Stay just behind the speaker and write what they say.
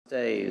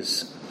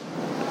Days,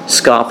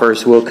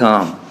 scoffers will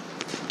come.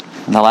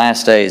 In the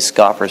last days,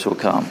 scoffers will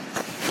come.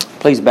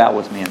 Please bow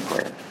with me in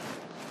prayer.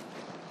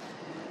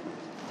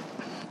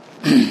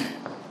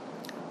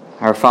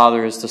 Our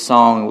Father is the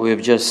song we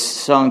have just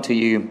sung to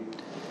you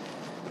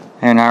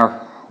in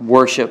our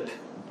worship.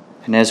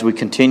 And as we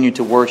continue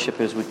to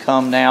worship, as we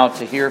come now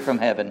to hear from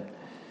heaven,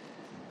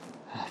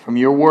 from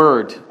your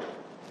word,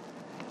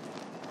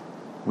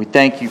 we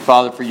thank you,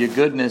 Father, for your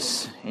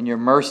goodness and your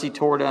mercy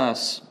toward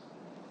us.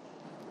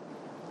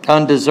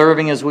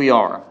 Undeserving as we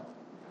are,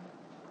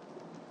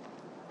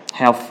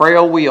 how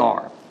frail we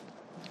are.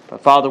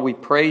 But Father, we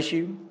praise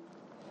you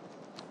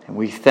and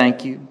we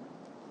thank you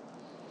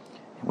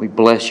and we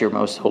bless your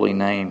most holy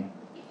name.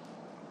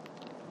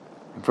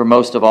 And for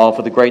most of all,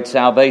 for the great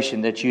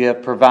salvation that you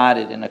have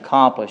provided and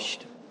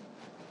accomplished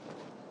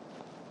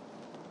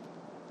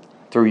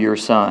through your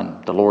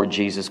Son, the Lord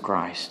Jesus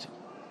Christ.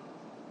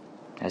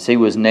 As he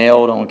was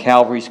nailed on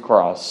Calvary's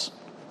cross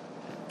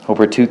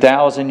over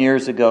 2,000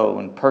 years ago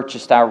and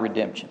purchased our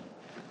redemption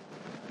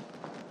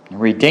and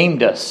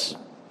redeemed us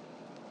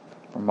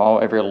from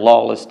every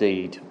lawless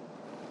deed.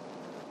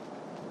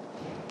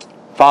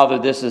 Father,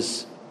 this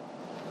is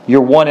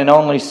your one and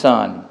only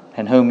Son,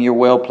 in whom you're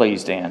well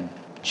pleased in,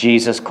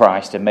 Jesus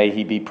Christ, and may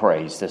he be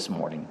praised this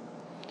morning.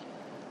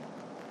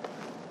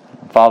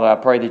 Father, I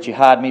pray that you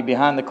hide me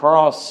behind the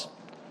cross.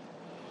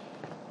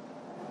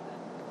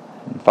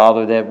 And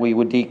Father, that we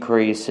would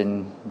decrease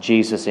and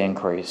Jesus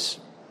increase.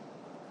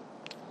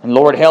 And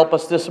Lord, help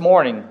us this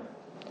morning.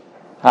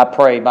 I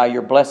pray by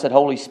your blessed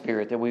Holy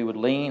Spirit that we would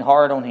lean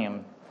hard on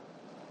him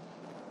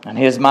and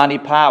his mighty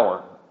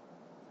power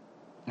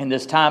in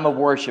this time of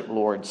worship,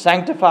 Lord.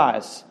 Sanctify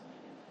us,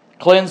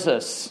 cleanse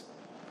us,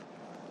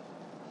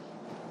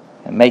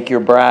 and make your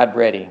bride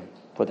ready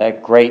for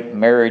that great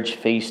marriage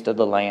feast of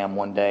the Lamb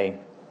one day,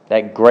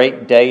 that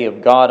great day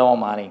of God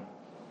Almighty.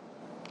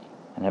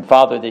 And then,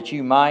 Father, that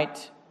you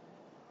might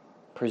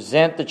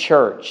present the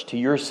church to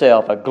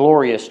yourself, a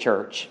glorious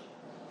church,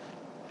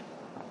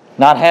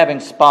 not having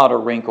spot or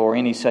wrinkle or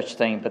any such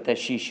thing, but that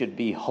she should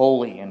be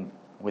holy and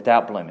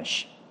without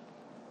blemish,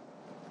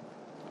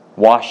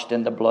 washed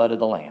in the blood of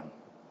the Lamb.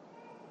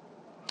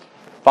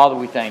 Father,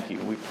 we thank you.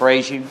 We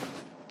praise you.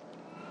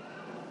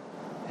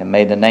 And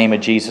may the name of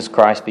Jesus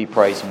Christ be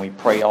praised. And we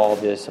pray all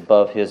this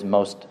above his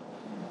name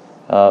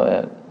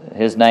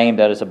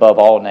that is above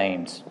all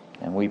names.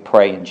 And we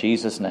pray in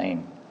Jesus'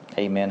 name.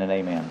 Amen and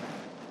amen.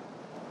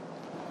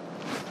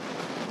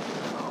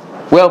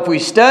 Well, if we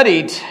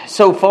studied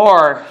so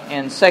far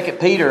in 2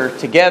 Peter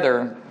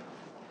together,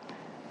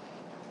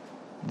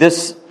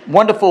 this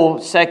wonderful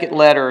second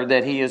letter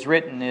that he has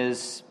written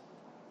is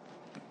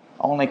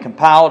only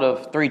compiled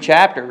of 3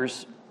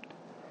 chapters.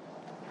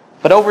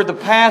 But over the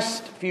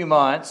past few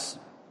months,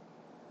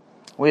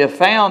 we have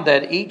found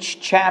that each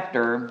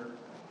chapter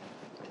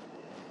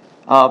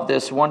of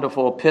this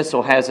wonderful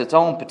epistle has its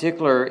own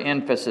particular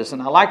emphasis.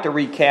 And I'd like to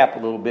recap a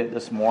little bit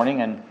this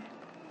morning and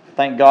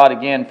thank God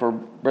again for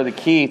Brother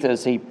Keith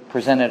as he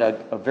presented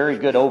a very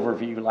good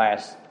overview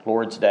last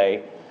Lord's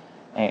Day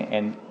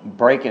and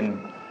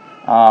breaking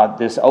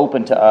this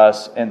open to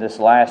us in this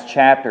last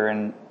chapter,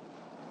 and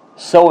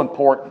so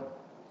important.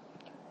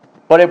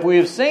 But if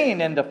we've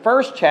seen in the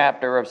first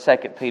chapter of 2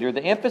 Peter,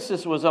 the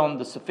emphasis was on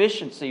the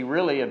sufficiency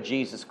really of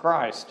Jesus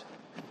Christ,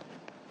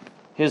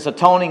 his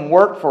atoning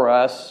work for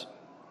us,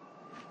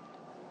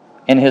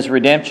 and his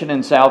redemption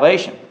and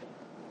salvation.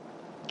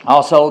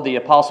 Also, the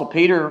Apostle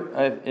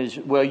Peter,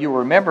 you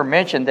remember,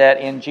 mentioned that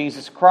in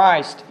Jesus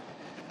Christ,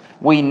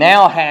 we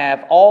now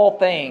have all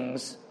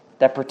things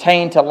that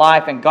pertain to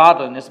life and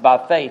godliness by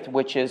faith,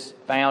 which is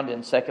found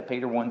in 2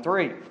 Peter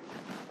 1:3.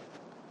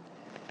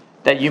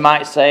 That you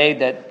might say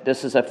that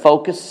this is a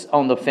focus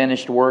on the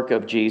finished work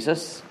of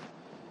Jesus,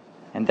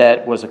 and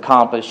that was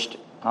accomplished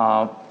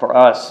for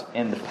us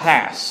in the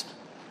past.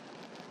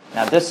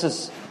 Now, this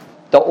is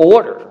the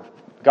order.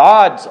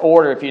 God's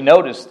order, if you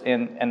noticed,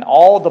 in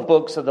all the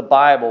books of the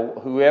Bible,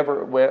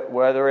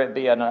 whether it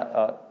be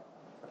a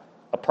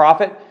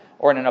prophet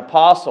or an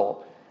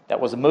apostle that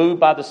was moved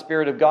by the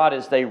Spirit of God,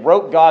 as they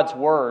wrote God's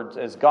words,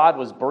 as God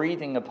was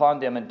breathing upon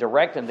them and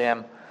directing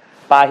them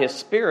by His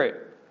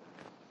Spirit,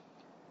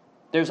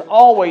 there's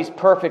always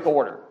perfect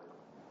order.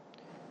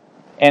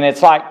 And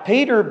it's like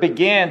Peter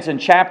begins in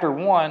chapter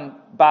 1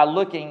 by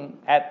looking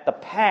at the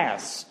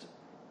past.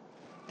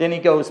 Then he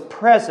goes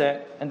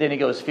present, and then he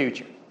goes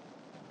future.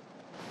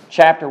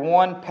 Chapter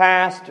 1,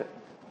 past,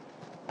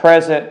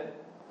 present,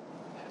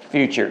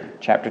 future.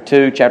 Chapter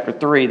 2, chapter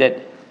 3.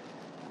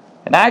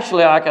 And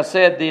actually, like I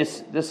said,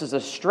 this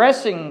is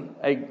stressing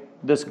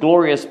this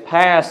glorious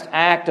past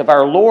act of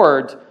our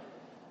Lord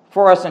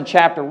for us in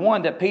chapter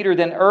 1, that Peter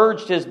then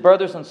urged his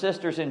brothers and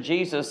sisters in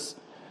Jesus,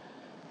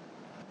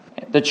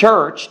 the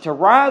church, to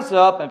rise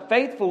up and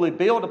faithfully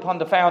build upon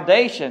the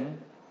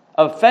foundation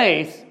of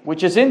faith,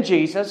 which is in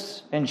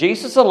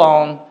Jesus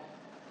alone,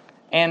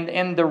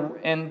 and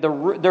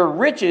their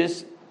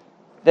riches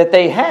that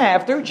they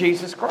have through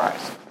Jesus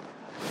Christ.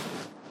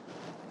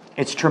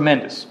 It's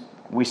tremendous.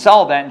 We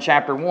saw that in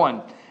chapter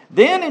 1.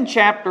 Then in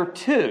chapter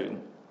 2,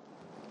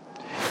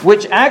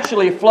 which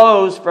actually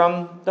flows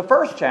from the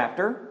first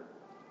chapter,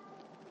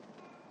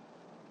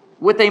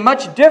 with a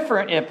much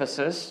different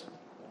emphasis,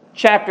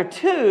 chapter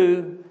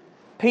 2,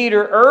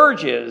 Peter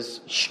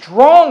urges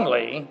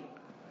strongly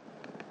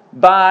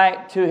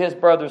to his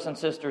brothers and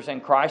sisters in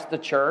Christ, the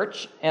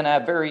church, in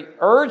a very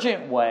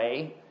urgent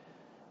way,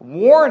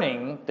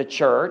 warning the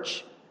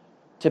church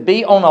to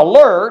be on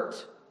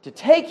alert, to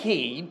take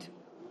heed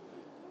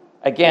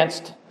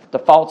against the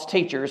false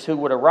teachers who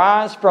would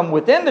arise from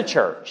within the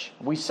church.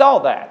 We saw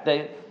that.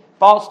 The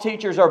false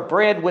teachers are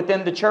bred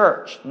within the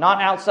church,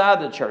 not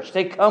outside the church.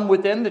 They come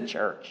within the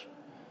church.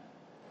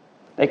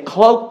 They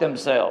cloak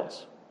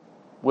themselves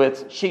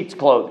with sheep's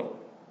clothing.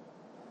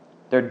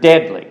 They're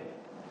deadly,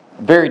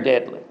 very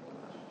deadly.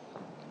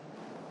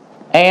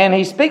 And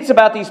he speaks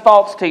about these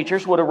false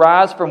teachers would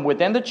arise from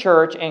within the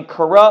church and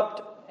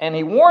corrupt, and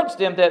he warns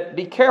them that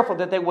be careful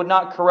that they would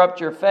not corrupt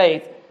your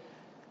faith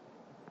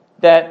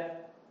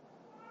that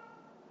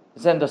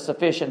is in the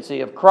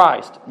sufficiency of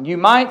Christ. You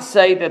might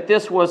say that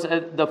this was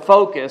the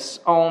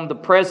focus on the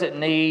present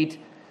need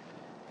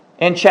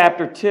in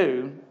chapter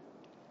 2,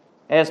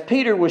 as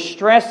Peter was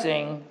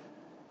stressing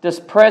this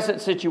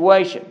present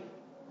situation.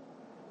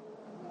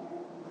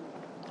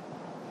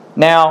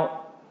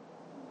 Now,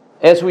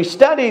 as we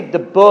studied the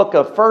book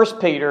of 1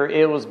 Peter,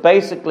 it was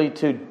basically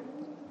to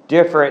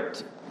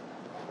different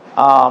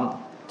to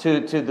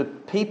the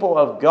people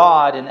of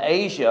God in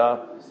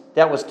Asia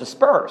that was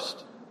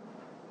dispersed.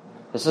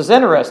 This is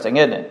interesting,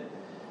 isn't it?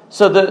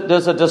 So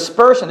there's a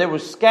dispersion. It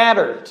was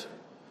scattered.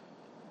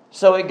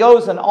 So it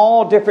goes in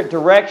all different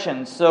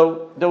directions.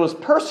 So there was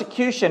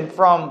persecution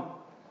from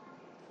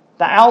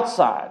the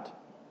outside.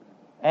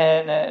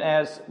 And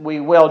as we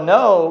well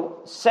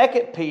know, 2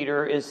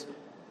 Peter is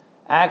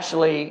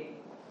actually,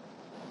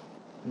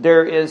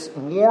 there is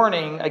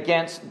warning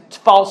against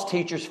false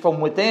teachers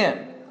from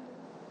within.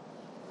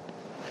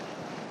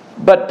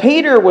 But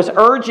Peter was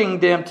urging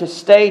them to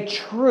stay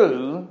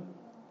true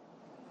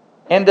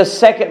in the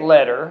second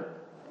letter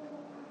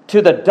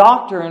to the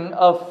doctrine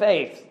of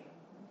faith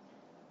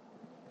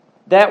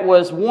that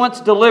was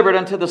once delivered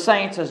unto the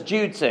saints, as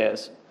Jude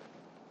says,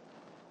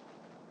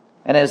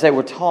 and as they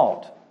were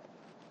taught.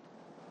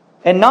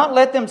 And not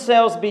let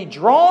themselves be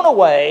drawn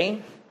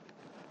away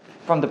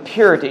from the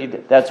purity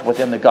that's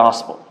within the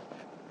gospel.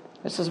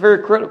 This is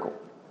very critical.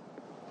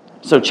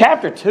 So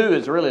chapter 2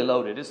 is really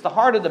loaded. It's the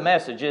heart of the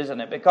message, isn't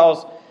it?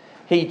 Because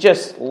he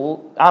just,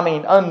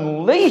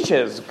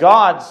 unleashes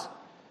God's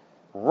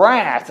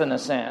wrath, in a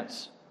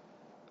sense,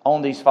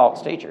 on these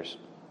false teachers.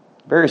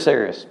 Very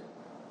serious.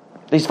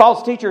 These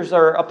false teachers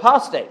are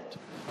apostate.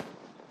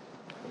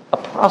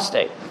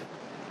 Apostate.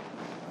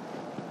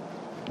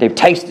 They've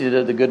tasted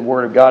of the good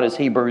word of God, as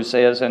Hebrews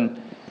says,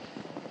 and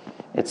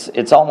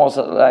it's almost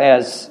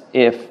as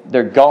if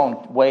they're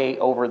gone way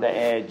over the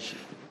edge.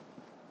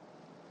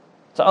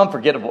 It's an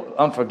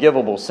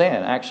unforgivable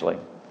sin, actually.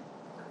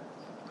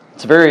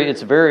 It's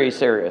very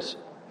serious.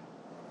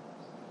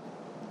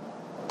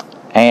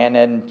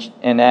 And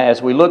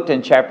as we looked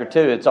in chapter 2,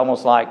 it's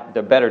almost like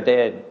they're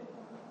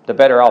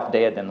better off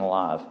dead than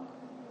alive.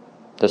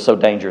 They're so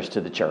dangerous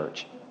to the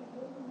church.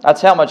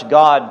 That's how much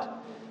God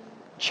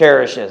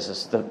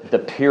cherishes the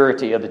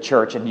purity of the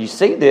church. And you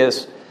see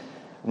this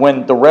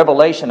when the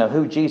revelation of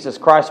who Jesus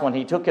Christ, when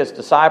he took his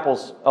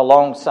disciples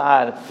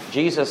alongside,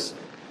 Jesus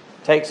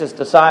takes his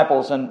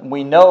disciples, and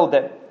we know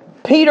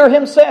that Peter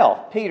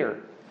himself,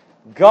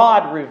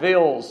 God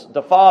reveals,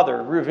 the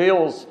Father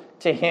reveals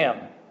to him,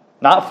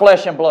 not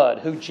flesh and blood,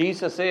 who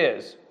Jesus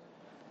is.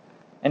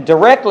 And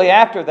directly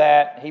after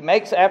that,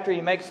 after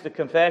he makes the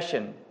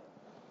confession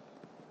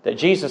that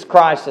Jesus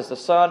Christ is the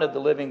Son of the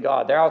living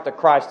God, thou art the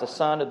Christ, the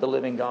Son of the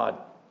living God,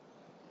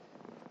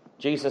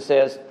 Jesus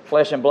says,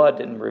 flesh and blood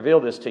didn't reveal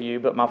this to you,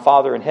 but my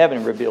Father in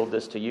heaven revealed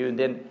this to you. And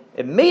then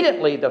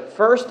immediately the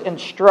first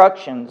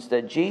instructions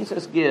that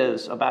Jesus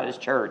gives about his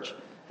church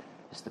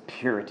is the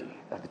purity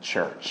of the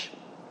church.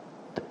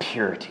 The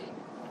purity.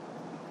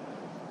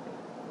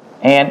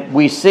 And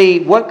we see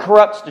what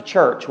corrupts the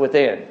church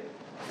within.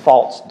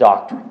 False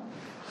doctrine.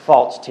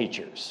 False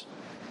teachers.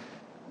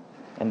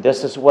 And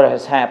this is what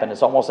has happened.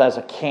 It's almost as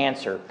a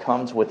cancer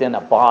comes within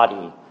a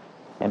body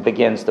and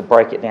begins to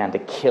break it down, to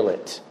kill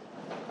it.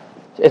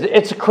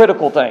 It's a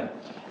critical thing.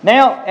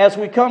 Now, as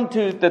we come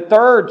to the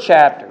third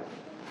chapter,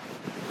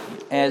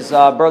 as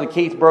Brother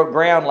Keith broke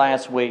ground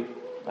last week,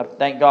 I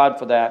thank God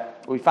for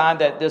that. We find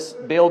that this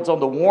builds on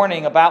the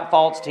warning about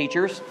false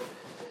teachers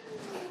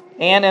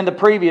and in the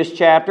previous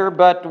chapter,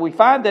 but we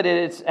find that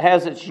it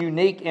has its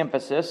unique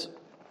emphasis.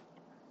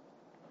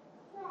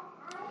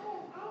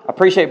 I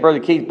appreciate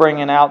Brother Keith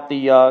bringing out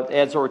the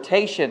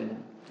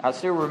exhortation. I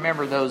still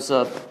remember those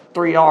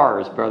 3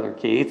 R's, Brother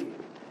Keith.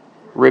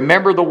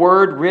 Remember the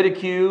word,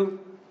 ridicule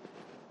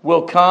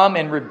will come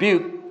and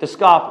rebuke the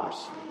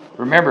scoffers.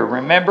 Remember,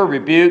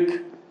 ridicule,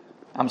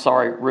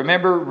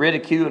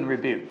 and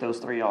rebuke. Those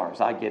 3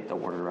 R's. I get the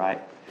order right.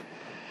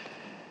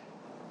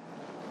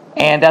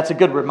 And that's a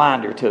good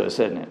reminder to us,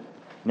 isn't it?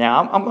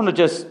 Now, I'm going to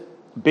just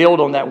build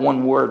on that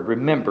one word,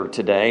 remember,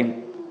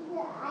 today.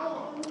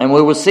 And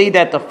we will see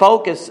that the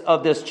focus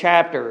of this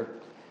chapter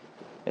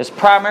is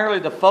primarily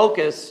the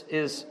focus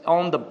is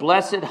on the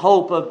blessed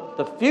hope of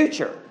the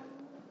future.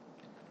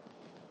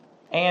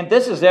 And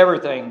this is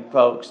everything,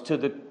 folks, to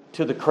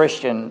the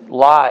Christian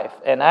life.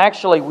 And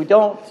actually, we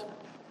don't,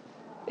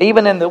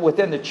 even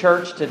within the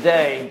church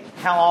today,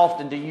 how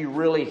often do you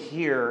really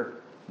hear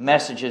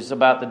messages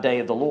about the day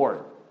of the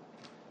Lord?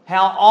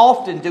 How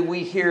often do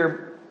we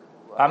hear,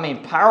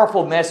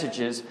 powerful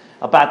messages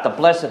about the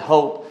blessed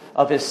hope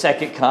of His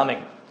second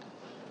coming?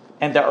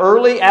 And the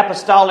early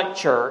apostolic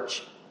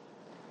church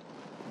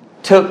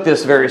took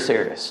this very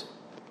serious.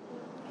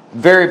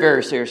 Very,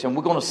 very serious. And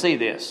we're going to see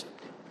this.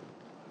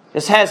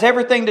 This has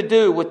everything to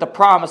do with the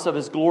promise of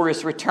His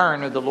glorious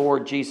return of the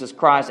Lord Jesus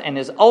Christ and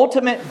His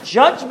ultimate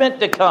judgment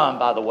to come,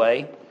 by the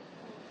way.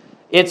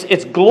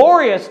 It's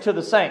glorious to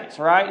the saints,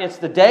 right? It's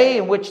the day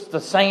in which the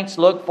saints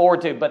look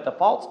forward to. But the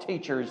false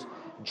teachers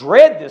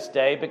dread this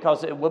day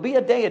because it will be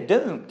a day of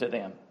doom to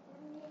them.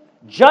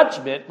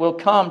 Judgment will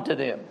come to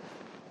them.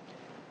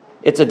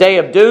 It's a day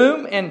of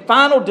doom and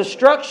final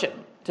destruction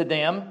to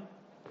them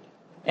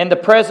in the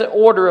present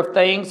order of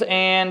things,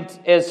 and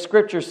as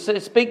Scripture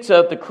speaks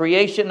of, the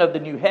creation of the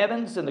new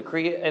heavens and the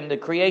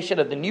creation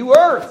of the new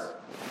earth.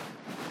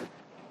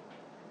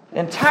 The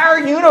entire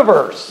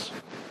universe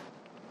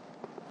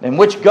in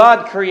which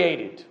God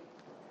created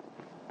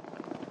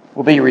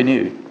will be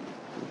renewed.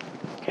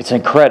 It's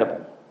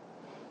incredible.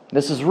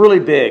 This is really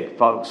big,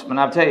 folks. And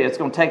I'll tell you, it's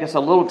going to take us a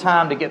little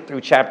time to get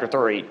through chapter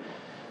 3.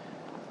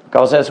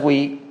 Because as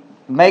we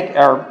make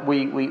our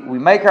we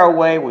march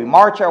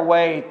our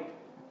way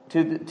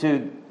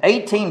to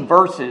 18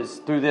 verses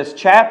through this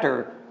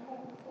chapter,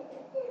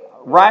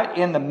 right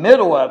in the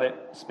middle of it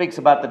speaks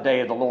about the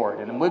day of the Lord.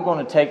 And we're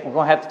going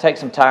to have to take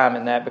some time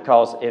in that,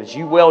 because as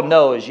you well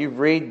know, as you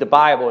read the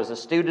Bible, as a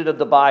student of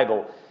the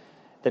Bible,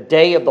 the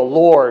day of the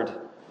Lord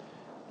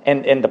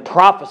and the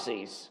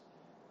prophecies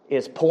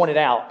is pointed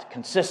out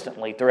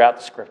consistently throughout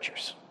the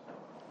Scriptures.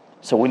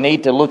 So we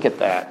need to look at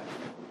that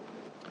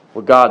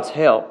with God's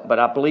help. But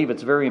I believe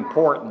it's very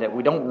important that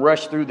we don't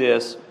rush through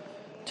this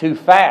too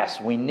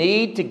fast. We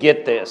need to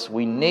get this.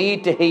 We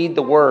need to heed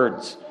the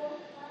words.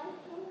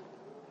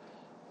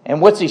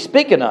 And what's he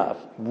speaking of?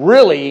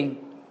 Really,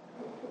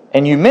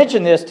 and you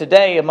mentioned this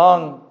today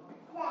among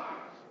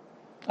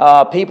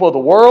people of the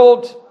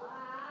world,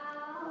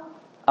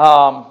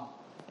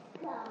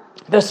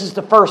 this is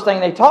the first thing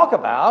they talk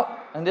about,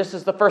 and this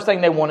is the first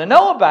thing they want to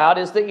know about,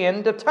 is the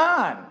end of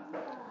time.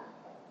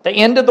 The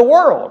end of the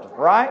world,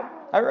 right?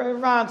 It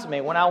reminds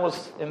me when I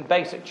was in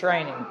basic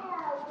training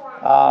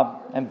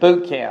and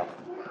boot camp.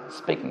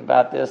 Speaking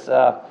about this,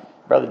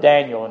 Brother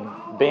Daniel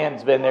and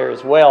Ben's been there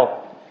as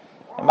well.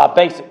 In my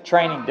basic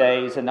training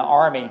days in the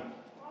Army,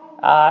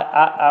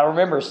 I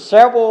remember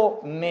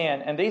several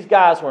men, and these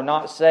guys were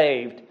not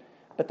saved,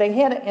 but they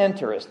had an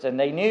interest, and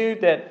they knew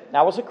that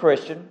I was a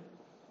Christian,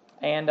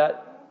 and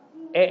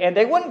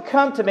they wouldn't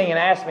come to me and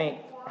ask me,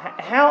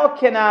 how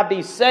can I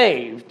be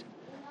saved?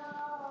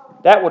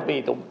 That would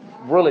be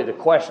really the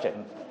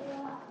question.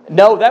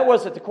 No, that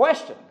wasn't the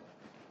question.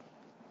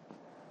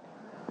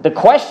 The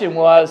question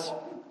was,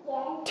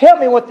 tell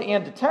me what the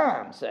end of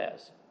time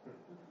says.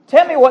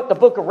 Tell me what the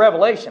book of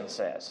Revelation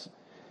says.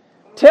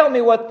 Tell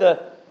me what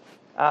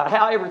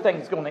how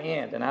everything's going to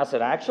end. And I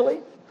said, actually,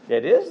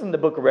 it is in the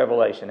book of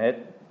Revelation.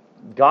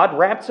 God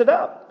wraps it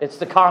up. It's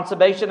the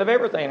consummation of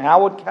everything. And I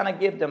would kind of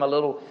give them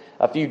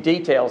a few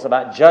details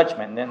about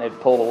judgment, and then they'd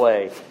pull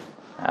away.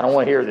 I don't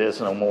want to hear this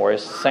no more. It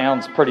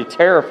sounds pretty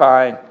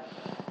terrifying.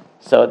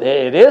 So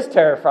it is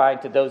terrifying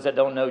to those that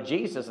don't know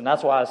Jesus. And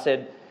that's why I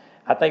said,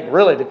 I think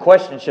really the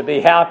question should be,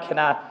 how can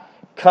I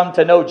come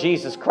to know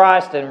Jesus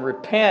Christ and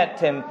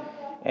repent and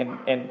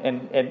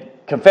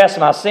confess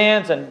my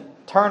sins and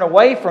turn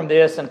away from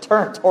this and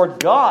turn toward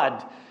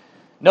God?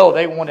 No,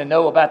 they want to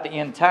know about the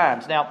end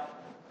times. Now,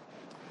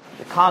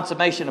 the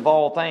consummation of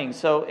all things.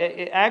 So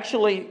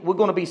actually, we're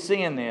going to be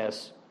seeing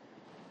this.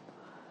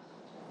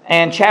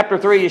 And chapter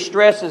 3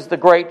 stresses the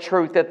great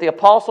truth that the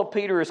Apostle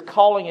Peter is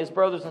calling his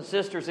brothers and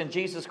sisters in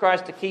Jesus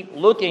Christ to keep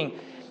looking,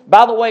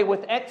 by the way,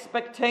 with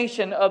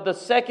expectation of the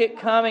second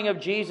coming of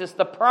Jesus,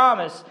 the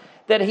promise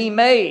that he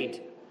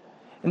made,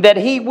 and that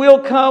he will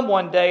come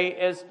one day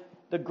as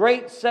the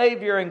great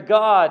Savior and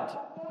God,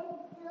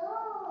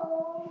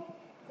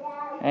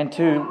 and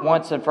to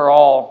once and for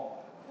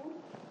all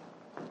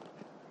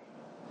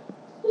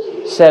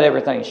set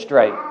everything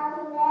straight.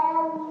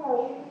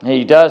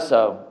 He does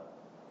so,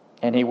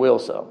 and he will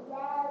so.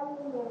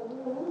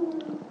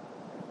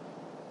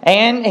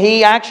 And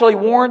he actually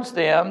warns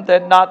them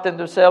that not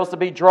themselves to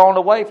be drawn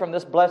away from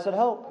this blessed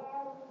hope.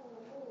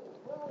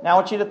 Now I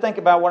want you to think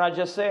about what I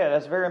just said.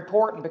 That's very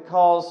important,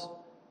 because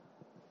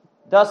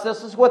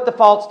this is what the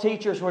false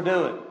teachers were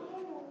doing.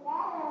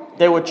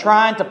 They were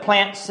trying to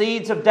plant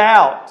seeds of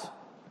doubt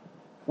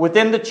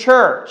within the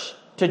church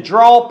to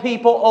draw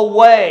people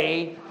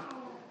away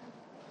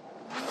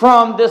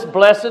from this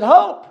blessed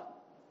hope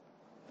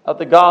of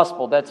the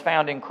gospel that's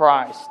found in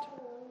Christ.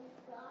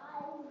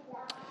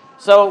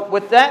 So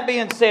with that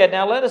being said,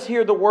 now let us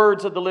hear the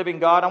words of the living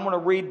God. I'm going to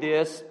read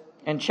this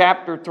in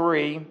chapter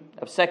 3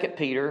 of 2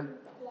 Peter,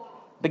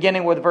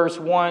 beginning with verse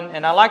 1.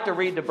 And I like to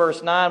read to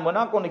verse 9. We're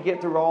not going to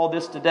get through all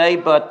this today,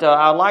 but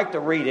I like to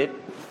read it.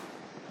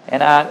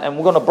 And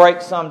we're going to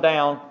break some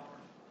down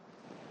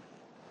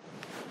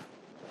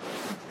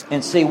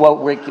and see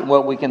what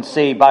we can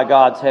see by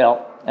God's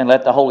help, and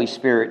let the Holy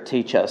Spirit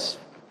teach us.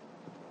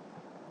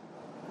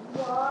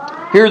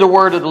 Hear the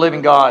word of the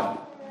living God.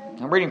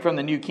 I'm reading from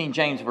the New King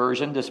James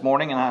Version this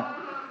morning, and I,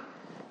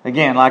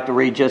 again, like to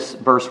read just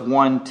verse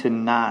 1 to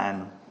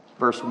 9.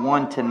 Verse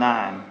 1 to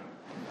 9.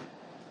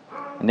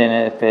 And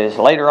then if it's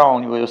later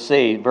on, you will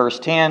see verse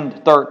 10 to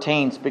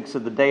 13 speaks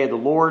of the day of the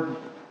Lord.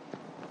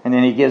 And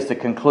then he gives the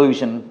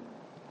conclusion,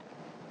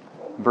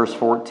 verse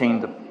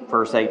 14 to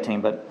verse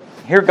 18. But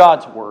hear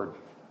God's word.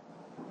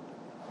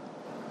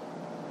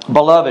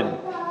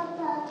 Beloved,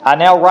 I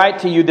now write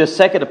to you this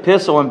second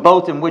epistle, in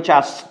both in which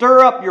I stir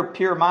up your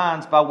pure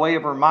minds by way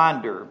of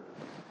reminder,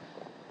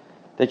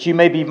 that you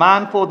may be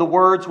mindful of the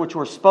words which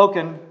were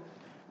spoken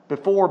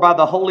before by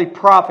the holy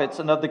prophets,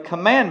 and of the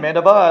commandment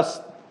of us,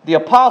 the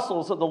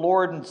apostles of the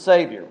Lord and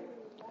Savior.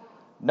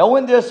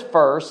 Knowing this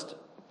first,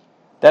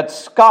 that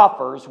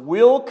scoffers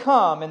will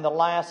come in the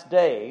last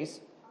days,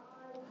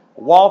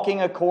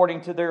 walking according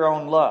to their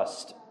own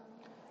lust,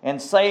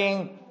 and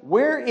saying,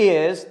 where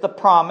is the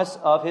promise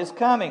of his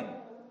coming?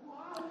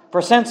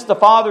 For since the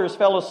fathers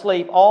fell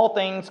asleep, all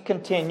things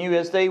continue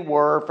as they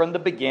were from the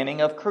beginning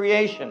of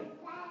creation.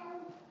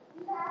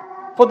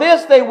 For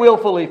this they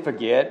willfully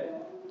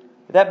forget,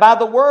 that by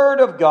the word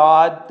of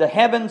God the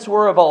heavens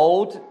were of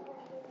old,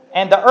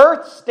 and the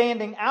earth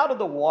standing out of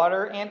the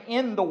water and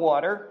in the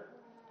water,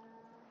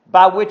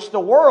 by which the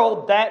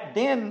world that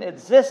then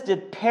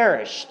existed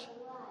perished,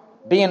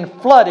 being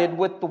flooded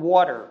with the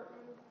water.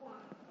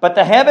 But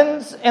the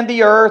heavens and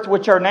the earth,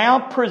 which are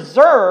now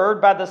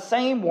preserved by the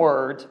same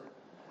word,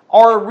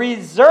 are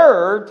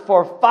reserved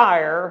for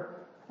fire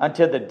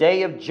until the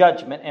day of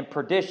judgment and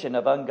perdition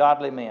of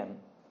ungodly men.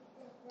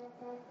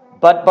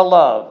 But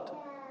beloved,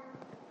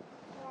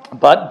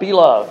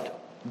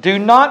 do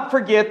not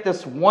forget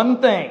this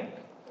one thing,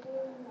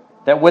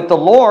 that with the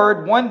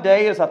Lord 1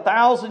 day is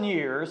 1,000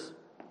 years,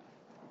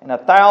 and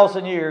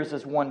 1,000 years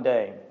is 1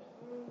 day.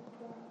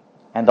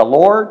 And the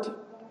Lord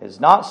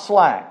is not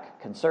slack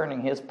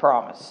concerning his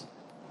promise,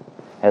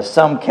 as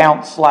some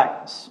count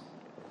slackness,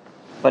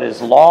 but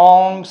is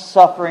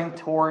long-suffering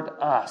toward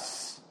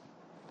us,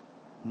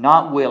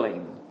 not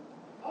willing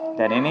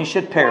that any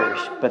should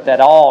perish, but that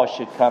all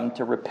should come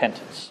to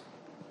repentance.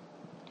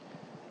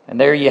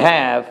 And there you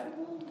have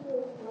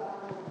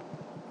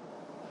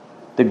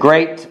the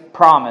great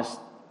promise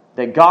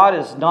that God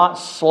is not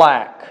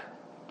slack.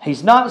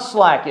 He's not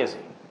slack, is he?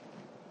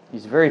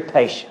 He's very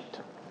patient.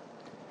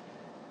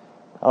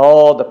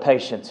 Oh, the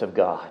patience of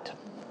God.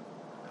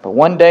 But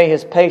one day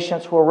his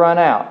patience will run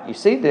out. You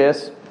see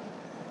this?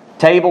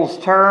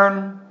 Tables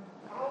turn.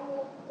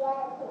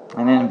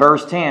 And then in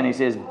verse 10 he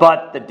says,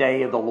 but the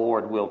day of the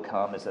Lord will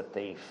come as a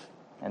thief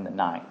in the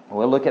night.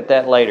 We'll look at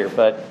that later,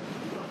 but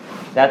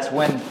that's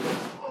when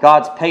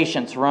God's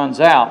patience runs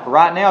out. But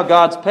right now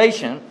God's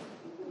patient.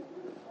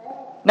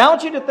 Now I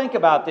want you to think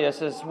about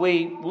this as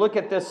we look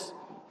at this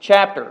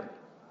chapter.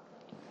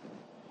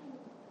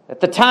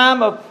 At the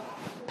time of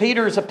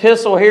Peter's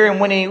epistle here, and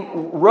when he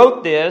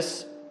wrote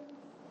this,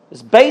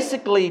 it's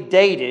basically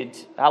dated.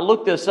 I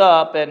looked this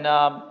up,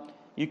 and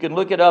you can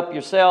look it up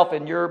yourself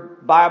in your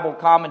Bible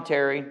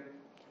commentary,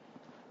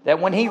 that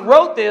when he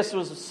wrote this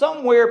was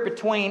somewhere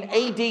between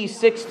AD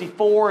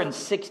 64 and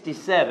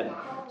 67.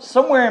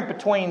 Somewhere in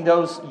between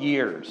those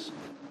years.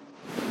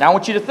 Now I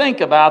want you to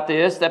think about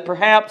this, that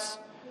perhaps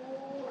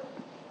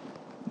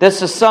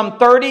this is some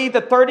 30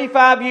 to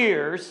 35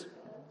 years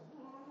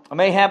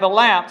may have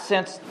elapsed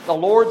since the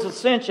Lord's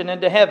ascension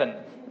into heaven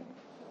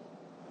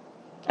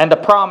and the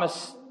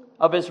promise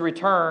of his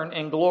return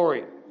in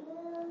glory.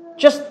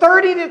 Just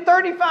 30 to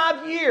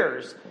 35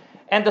 years.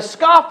 And the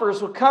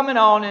scoffers were coming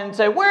on and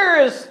say, where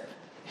is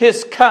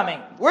his coming?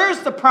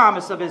 Where's the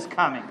promise of his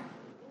coming?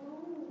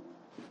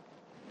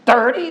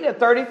 30 to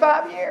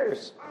 35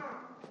 years.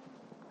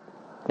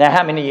 Now,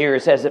 how many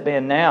years has it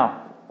been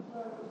now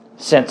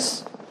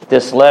since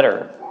this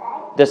letter,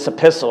 this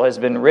epistle has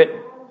been written?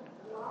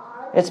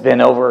 It's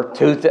been over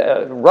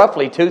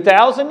roughly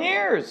 2,000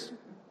 years.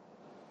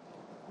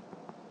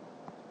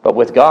 But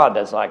with God,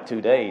 that's like 2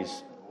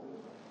 days.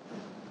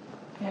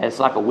 Yeah, it's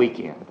like a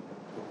weekend.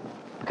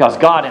 Because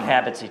God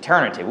inhabits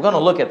eternity. We're going to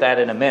look at that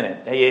in a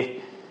minute.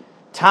 The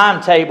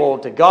timetable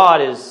to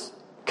God is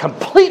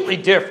completely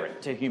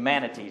different to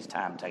humanity's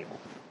timetable.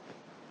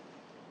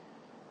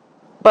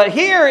 But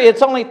here,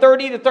 it's only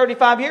 30 to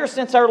 35 years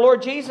since our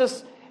Lord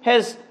Jesus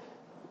has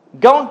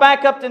gone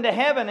back up into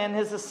heaven in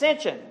his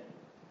ascension.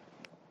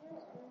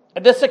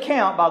 This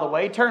account, by the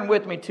way, turn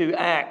with me to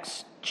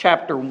Acts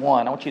chapter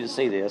 1. I want you to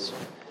see this.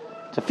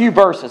 It's a few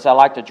verses I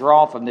like to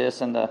draw from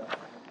this in the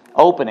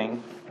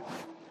opening.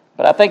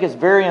 But I think it's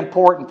very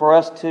important for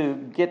us to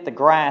get the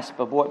grasp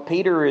of what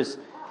Peter is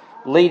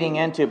leading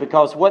into.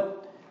 Because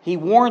what he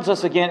warns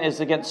us again is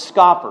against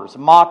scoffers,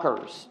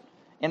 mockers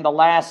in the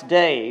last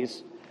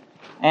days.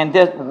 And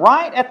that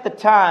right at the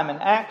time in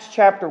Acts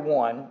chapter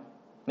 1,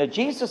 that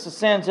Jesus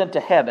ascends into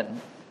heaven.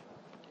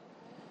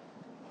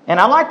 And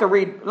I like to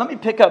read, let me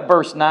pick up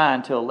verse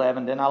 9 to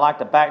 11, then I like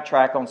to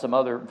backtrack on some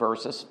other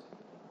verses.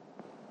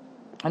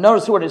 And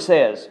notice what it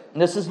says.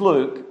 And this is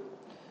Luke.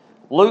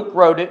 Luke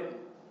wrote it.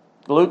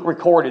 Luke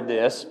recorded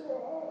this.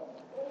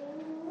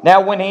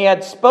 Now when he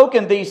had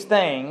spoken these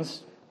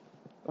things,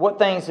 what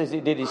things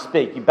did he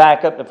speak? You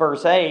back up to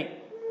verse 8.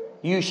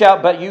 You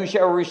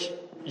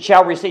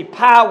shall receive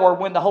power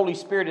when the Holy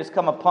Spirit has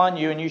come upon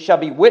you, and you shall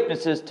be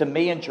witnesses to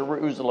me in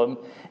Jerusalem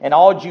and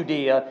all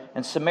Judea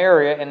and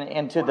Samaria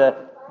and to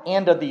the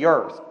end of the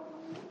earth.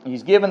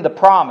 He's given the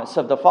promise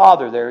of the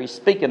Father there. He's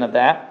speaking of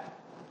that,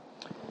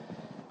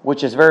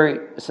 which is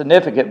very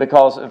significant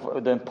because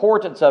of the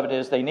importance of it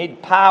is they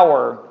need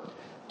power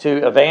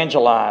to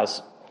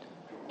evangelize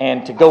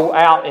and to go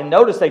out. And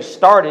notice they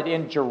started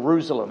in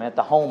Jerusalem at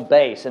the home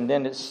base, and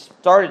then it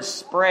started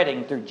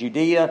spreading through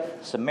Judea,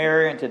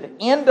 Samaria, and to the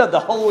end of the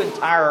whole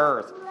entire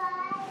earth.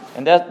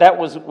 And that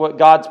was what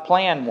God's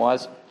plan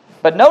was.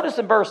 But notice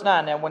in verse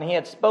 9, now when he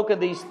had spoken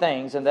these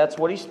things, and that's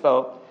what he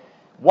spoke,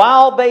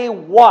 while they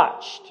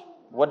watched,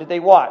 what did they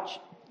watch?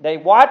 They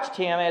watched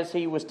him as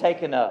he was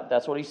taken up.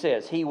 That's what he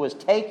says. He was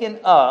taken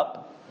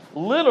up,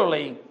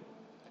 literally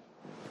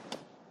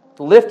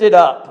lifted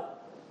up.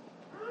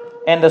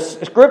 And the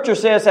scripture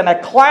says, and a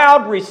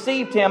cloud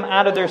received him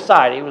out of their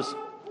sight. He was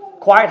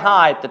quite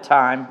high at the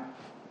time.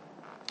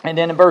 And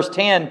then in verse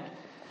 10,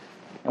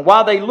 and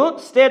while they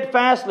looked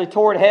steadfastly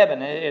toward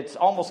heaven, it's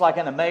almost like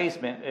an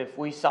amazement. If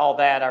we saw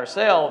that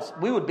ourselves,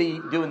 we would be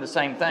doing the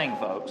same thing,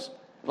 folks.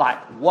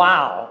 Like,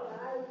 wow.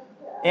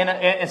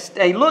 And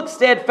they looked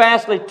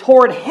steadfastly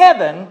toward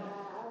heaven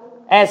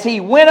as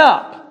he went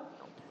up.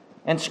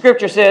 And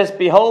Scripture says,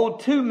 behold,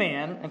 two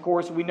men. Of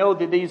course, we know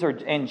that these are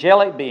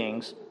angelic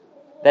beings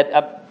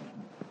that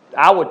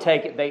I would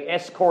take it, they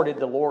escorted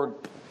the Lord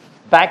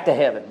back to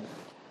heaven.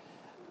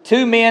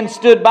 Two men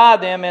stood by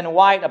them in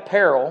white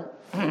apparel,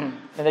 and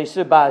they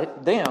stood by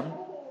them,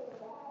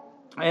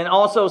 and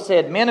also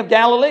said, Men of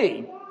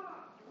Galilee.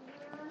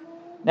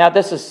 Now,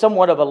 this is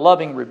somewhat of a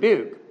loving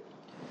rebuke.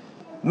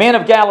 Men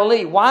of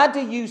Galilee, why do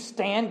you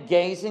stand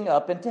gazing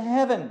up into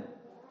heaven?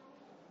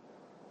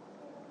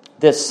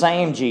 This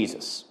same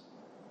Jesus,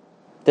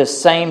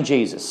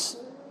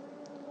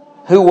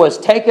 who was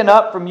taken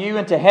up from you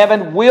into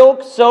heaven,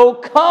 will so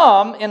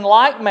come in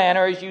like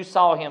manner as you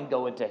saw him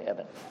go into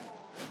heaven.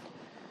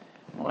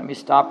 Well, let me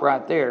stop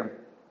right there.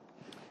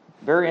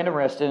 Very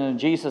interested in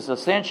Jesus'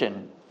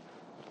 ascension.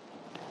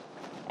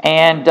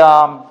 And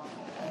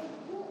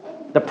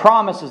the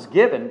promise is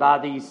given by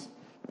these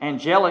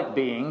angelic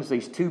beings,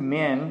 these two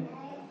men.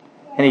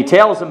 And he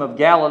tells them of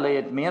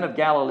Galilee, men of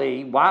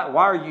Galilee, why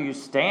are you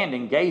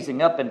standing,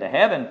 gazing up into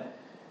heaven?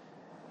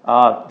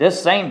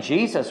 This same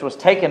Jesus was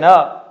taken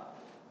up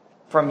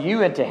from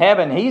you into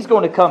heaven. He's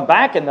going to come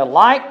back in the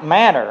like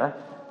manner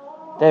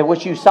that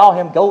which you saw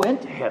him go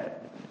into heaven.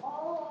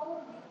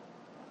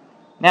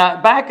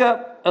 Now, back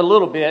up a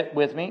little bit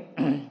with me.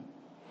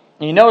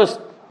 You notice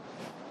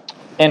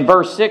in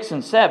verse 6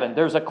 and 7,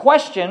 there's a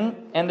question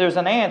and there's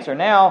an answer.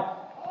 Now,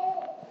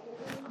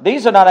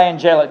 these are not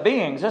angelic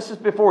beings. This is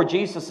before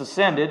Jesus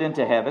ascended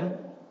into heaven.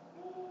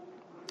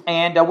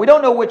 And we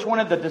don't know which one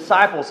of the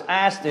disciples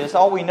asked this.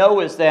 All we know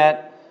is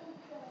that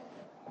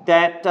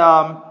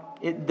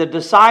the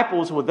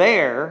disciples were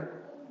there.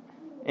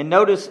 And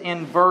notice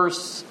in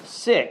verse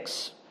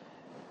 6,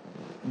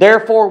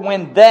 therefore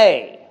when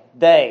they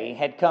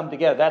had come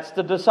together, that's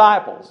the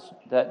disciples,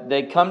 that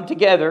they come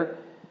together,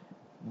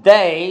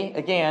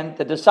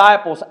 the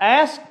disciples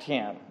asked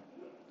him,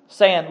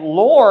 saying,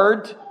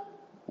 Lord,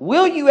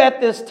 will you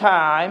at this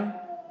time,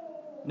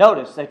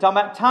 notice, they're talking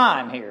about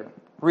time here,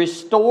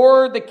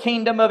 restore the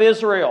kingdom of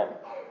Israel?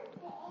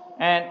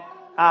 And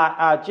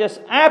I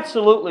just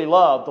absolutely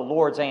love the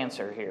Lord's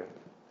answer here.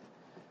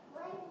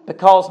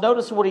 Because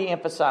notice what he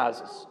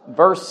emphasizes.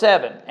 Verse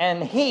 7,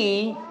 and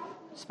he,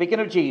 speaking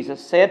of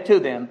Jesus, said to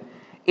them,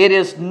 it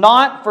is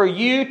not for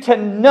you to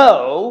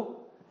know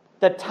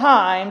the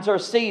times or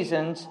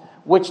seasons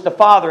which the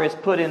Father has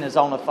put in his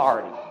own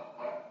authority.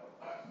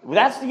 Well,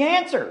 that's the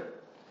answer.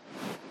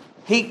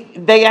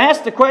 They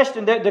asked the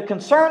question, they're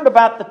concerned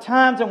about the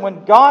times and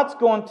when God's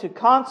going to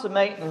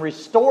consummate and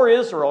restore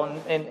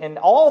Israel and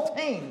all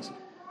things,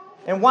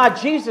 and why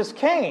Jesus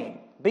came,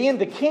 being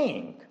the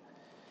King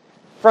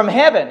from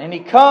heaven, and he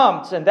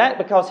comes, and that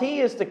because he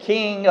is the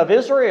King of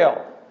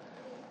Israel.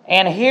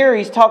 And here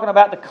he's talking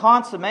about the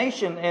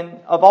consummation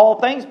of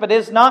all things, but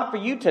it's not for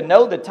you to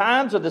know the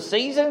times or the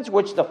seasons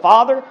which the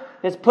Father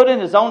has put in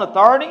his own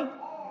authority.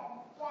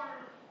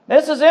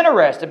 This is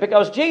interesting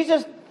because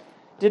Jesus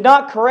did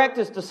not correct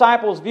his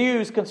disciples'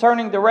 views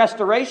concerning the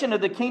restoration of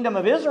the kingdom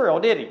of Israel,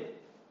 did he?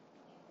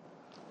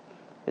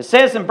 It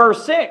says in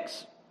verse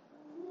 6,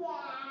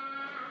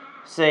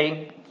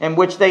 see, in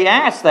which they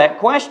asked that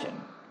question.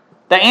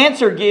 The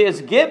answer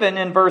is given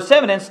in verse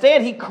 7.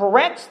 Instead, he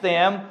corrects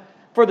them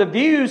for the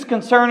views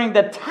concerning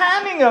the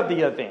timing of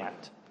the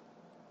event.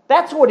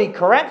 That's what he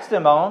corrects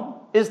them on,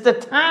 is the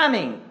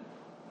timing.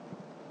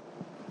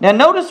 Now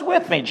notice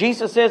with me,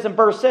 Jesus says in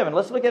verse 7,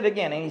 let's look at it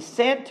again. And he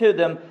said to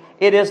them,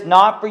 it is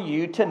not for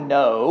you to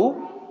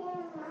know.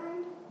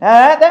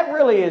 Now that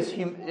really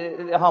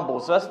it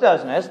humbles us,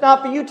 doesn't it? It's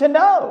not for you to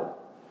know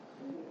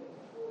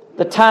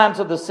the times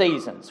of the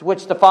seasons,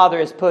 which the Father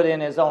has put in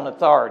His own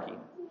authority.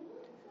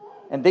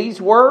 And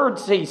these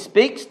words He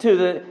speaks to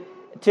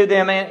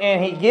them,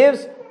 and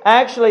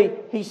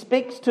He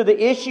speaks to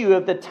the issue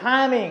of the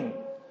timing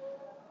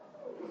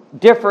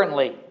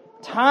differently.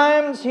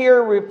 Times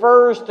here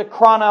refers to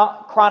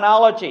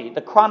chronology,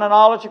 the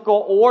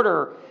chronological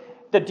order,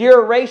 the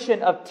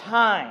duration of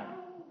time.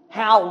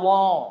 How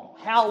long?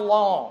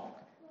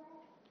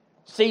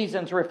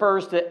 Seasons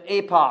refers to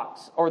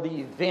epochs or the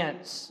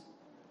events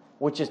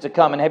which is to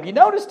come. And have you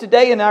noticed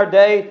today in our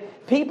day,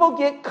 people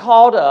get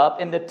caught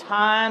up in the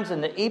times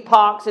and the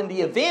epochs and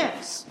the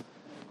events.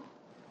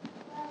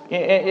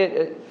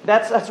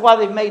 That's why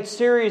they've made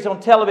series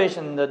on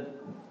television, the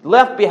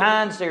Left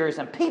Behind series,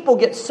 and people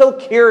get so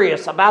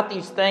curious about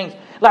these things,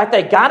 like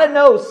they got to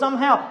know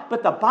somehow.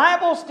 But the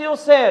Bible still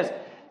says,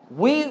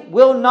 we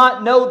will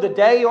not know the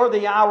day or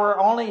the hour.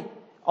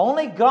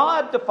 Only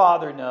God the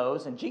Father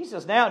knows, and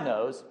Jesus now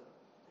knows.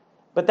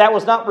 But that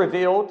was not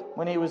revealed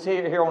when He was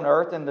here on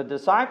earth. And the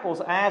disciples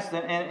asked,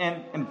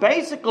 and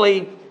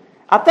basically,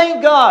 I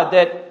thank God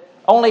that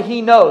only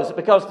He knows,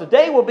 because the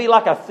day will be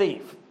like a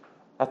thief.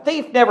 A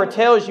thief never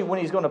tells you when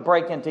he's going to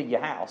break into your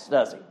house,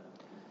 does he?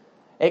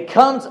 It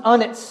comes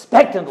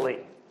unexpectedly.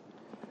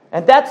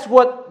 And that's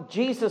what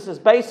Jesus is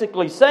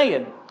basically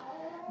saying.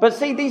 But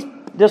see, these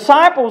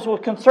disciples were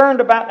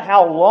concerned about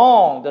how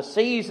long, the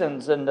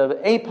seasons and the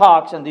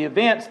epochs and the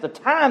events, the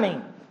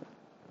timing.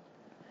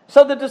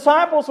 So the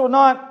disciples were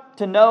not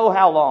to know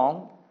how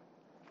long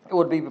it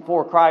would be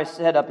before Christ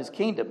set up His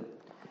kingdom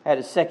at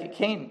His second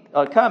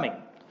coming.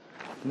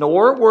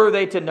 Nor were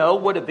they to know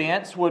what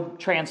events would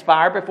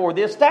transpire before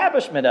the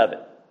establishment of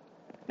it.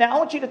 Now I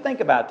want you to think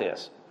about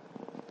this.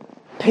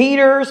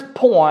 Peter's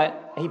point,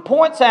 he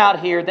points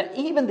out here that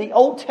even the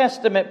Old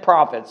Testament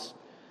prophets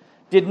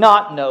did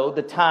not know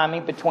the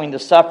timing between the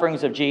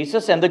sufferings of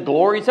Jesus and the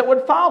glories that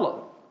would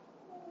follow.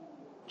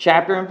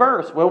 Chapter and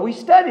verse. Well, we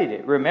studied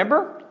it,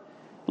 remember?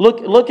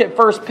 Look at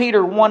 1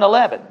 Peter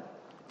 1:11.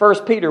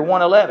 1 Peter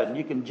 1:11.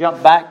 You can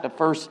jump back to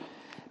 1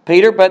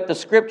 Peter, but the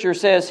scripture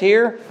says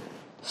here,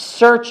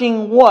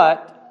 searching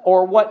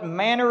what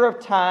manner of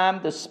time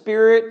the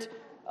Spirit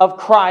of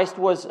Christ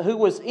who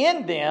was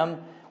in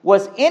them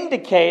was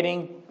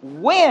indicating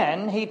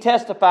when He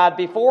testified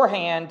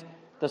beforehand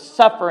the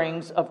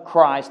sufferings of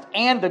Christ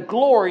and the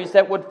glories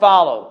that would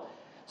follow.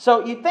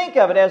 So you think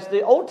of it as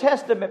the Old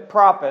Testament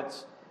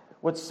prophets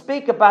would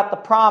speak about the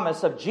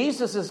promise of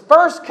Jesus'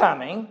 first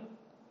coming,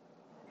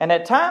 and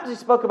at times He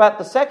spoke about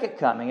the second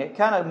coming. It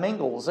kind of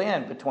mingles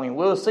in between.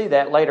 We'll see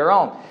that later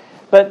on.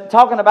 But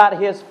talking about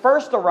His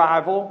first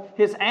arrival,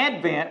 His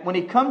advent, when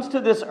He comes to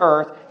this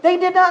earth, they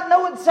did not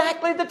know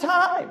exactly the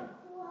time.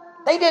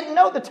 They didn't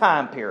know the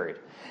time period.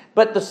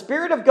 But the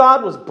Spirit of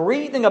God was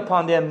breathing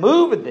upon them,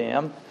 moving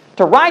them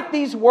to write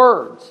these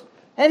words.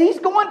 And He's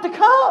going to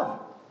come.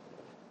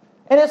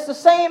 And it's the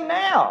same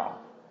now.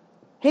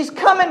 He's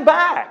coming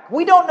back.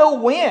 We don't know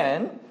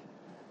when,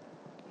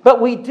 but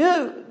we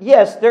do.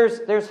 Yes,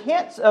 there's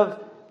hints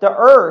of the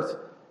earth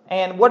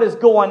and what is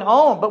going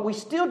on, but we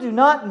still do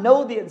not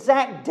know the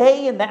exact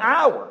day and the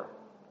hour.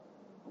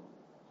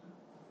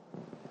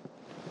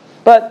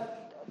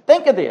 But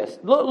think of this.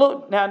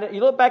 Look now.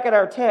 You look back at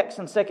our text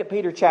in 2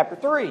 Peter chapter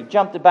 3.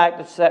 Jumped it back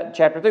to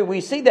chapter 3. We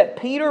see that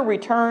Peter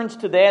returns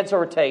to the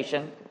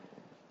exhortation,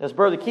 as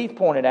Brother Keith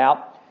pointed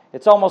out.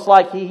 It's almost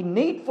like he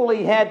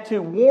needfully had to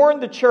warn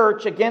the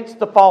church against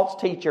the false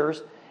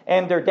teachers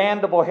and their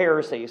damnable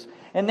heresies.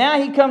 And now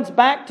he comes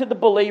back to the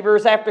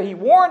believers after he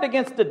warned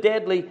against the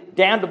deadly,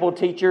 damnable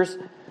teachers,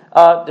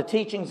 the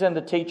teachings and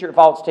the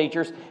false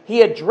teachers.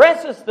 He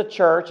addresses the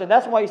church, and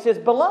that's why he says,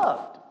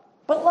 beloved.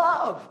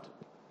 Beloved.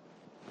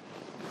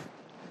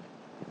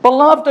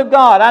 Beloved of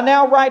God, I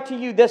now write to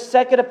you this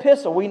second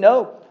epistle. We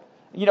know,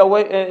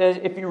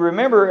 if you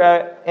remember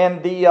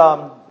in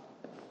the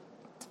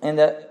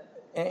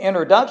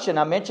introduction,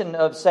 I mentioned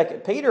of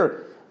 2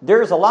 Peter,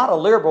 there's a lot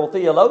of liberal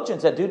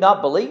theologians that do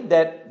not believe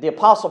that the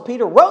Apostle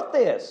Peter wrote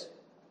this.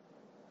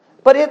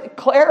 But it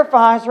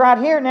clarifies right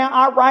here, now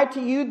I write to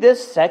you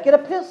this second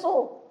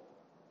epistle.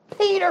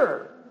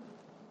 Peter.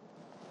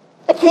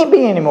 It can't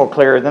be any more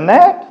clear than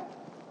that.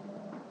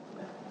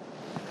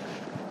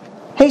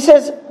 He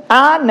says,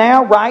 I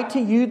now write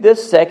to you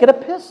this second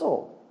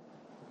epistle,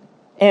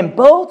 in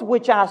both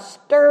which I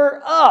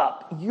stir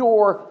up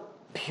your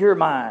pure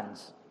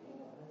minds.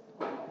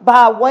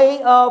 By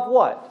way of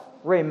what?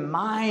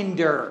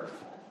 Reminder.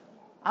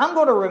 I'm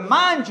going to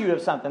remind you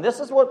of something. This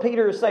is what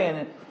Peter is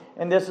saying,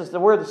 and this is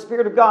where the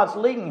Spirit of God's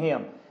leading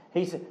him.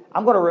 He said,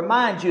 I'm going to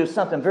remind you of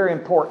something very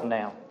important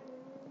now.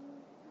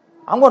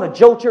 I'm going to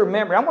jolt your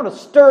memory. I'm going to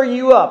stir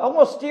you up. I'm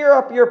going to stir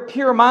up your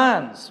pure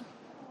minds.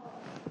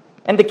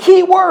 And the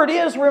key word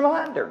is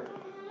reminder.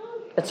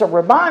 It's a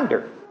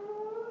reminder.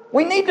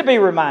 We need to be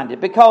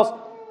reminded because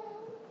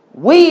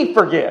we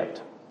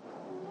forget.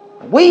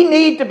 We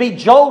need to be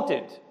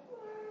jolted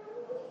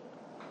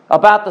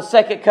about the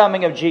second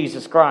coming of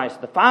Jesus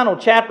Christ. The final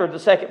chapter of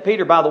the 2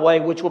 Peter, by the way,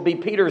 which will be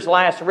Peter's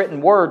last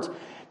written words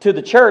to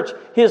the church,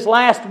 his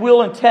last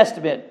will and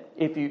testament,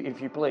 if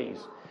you please.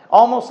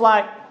 Almost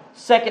like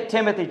 2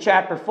 Timothy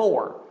chapter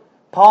 4.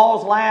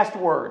 Paul's last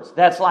words.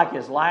 That's like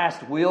his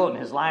last will and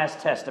his last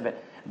testament.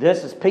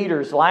 This is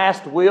Peter's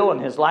last will and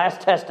his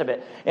last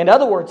testament. In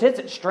other words, it's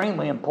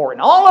extremely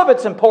important. All of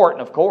it's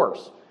important, of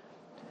course.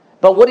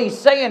 But what he's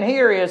saying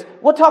here is,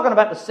 we're talking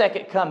about the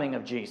second coming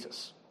of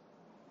Jesus.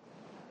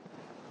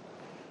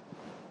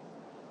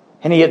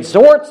 And he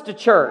exhorts the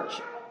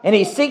church, and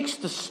he seeks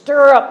to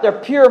stir up their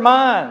pure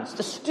minds,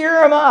 to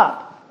stir them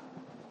up.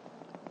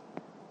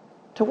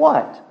 To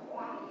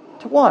what?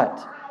 To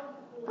what?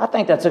 I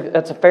think that's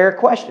a fair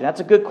question.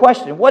 That's a good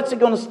question. What's it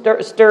going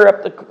to stir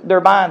up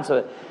their minds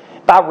with?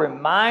 By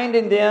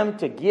reminding them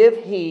to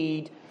give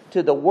heed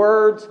to the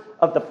words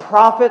of the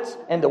prophets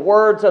and the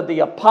words of the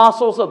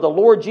apostles of the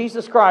Lord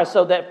Jesus Christ.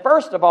 So that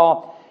first of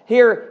all,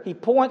 here he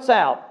points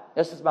out,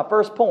 this is my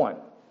first point,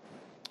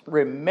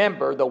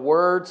 remember the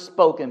words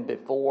spoken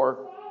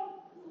before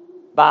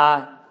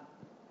by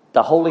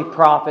the holy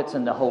prophets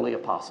and the holy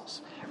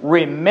apostles.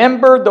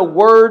 Remember the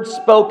words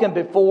spoken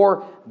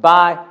before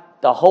by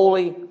the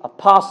holy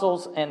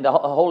apostles and the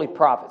holy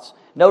prophets.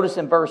 Notice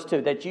in verse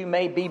 2, that you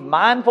may be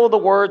mindful of the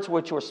words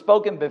which were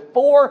spoken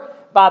before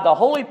by the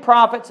holy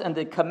prophets and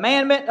the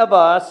commandment of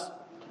us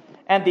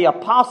and the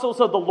apostles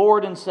of the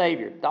Lord and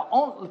Savior.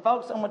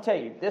 Folks, I'm going to tell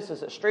you, this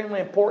is extremely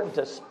important,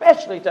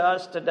 especially to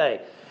us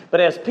today. But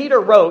as Peter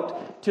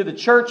wrote to the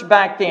church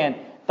back then,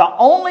 the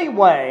only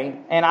way,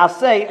 and I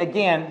say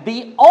again,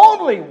 the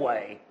only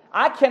way,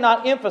 I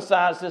cannot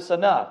emphasize this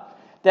enough,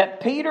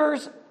 that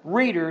Peter's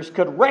readers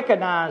could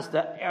recognize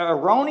the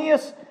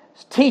erroneous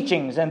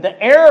teachings and the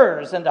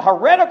errors and the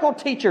heretical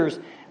teachers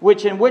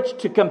in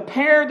which to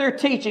compare their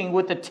teaching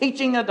with the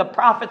teaching of the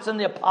prophets and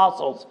the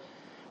apostles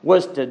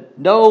was to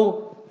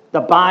know the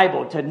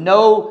Bible, to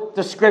know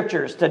the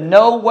Scriptures, to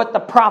know what the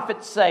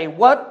prophets say,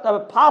 what the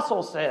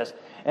apostle says.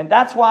 And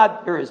that's why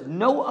there is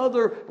no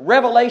other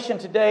revelation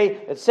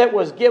today except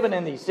was given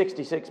in these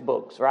 66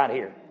 books right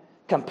here,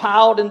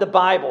 compiled in the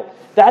Bible.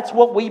 That's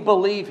what we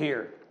believe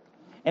here.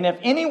 And if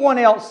anyone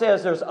else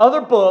says there's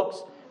other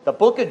books, the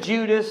book of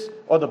Judas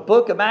or the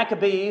book of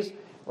Maccabees,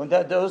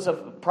 those are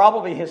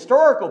probably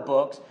historical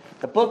books,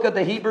 the book of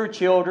the Hebrew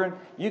children,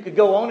 you could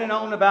go on and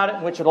on about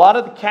it, which a lot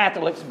of the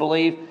Catholics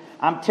believe.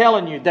 I'm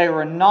telling you, they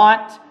were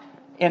not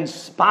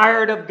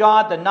inspired of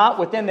God. They're not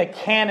within the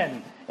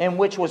canon in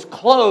which was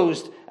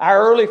closed.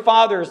 Our early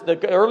fathers,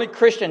 the early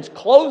Christians,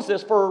 closed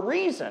this for a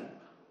reason.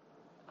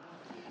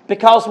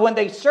 Because when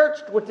they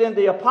searched within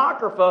the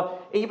Apocrypha,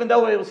 even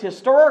though it was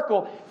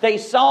historical, they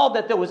saw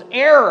that there was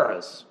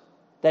errors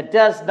that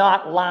does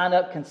not line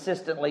up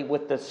consistently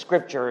with the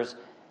Scriptures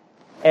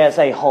as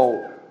a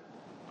whole.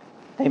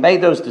 They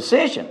made those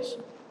decisions.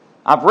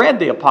 I've read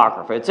the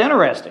Apocrypha. It's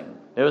interesting.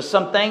 There was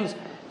some things,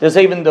 there's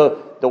even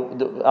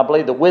I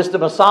believe the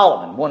Wisdom of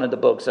Solomon, one of the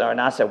books there,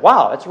 and I said,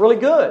 wow, it's really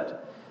good.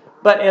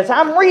 But as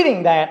I'm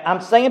reading that,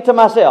 I'm saying to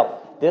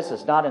myself, this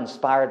is not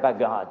inspired by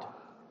God.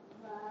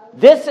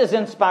 This is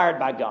inspired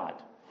by God.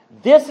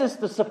 This is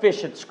the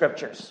sufficient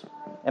Scriptures.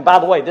 And by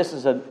the way, this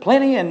is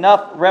plenty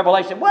enough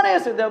revelation. What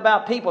is it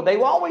about people? They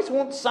always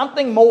want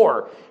something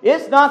more.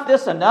 Is not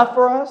this enough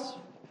for us?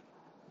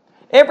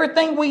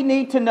 Everything we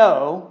need to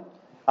know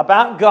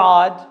about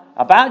God,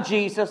 about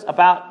Jesus,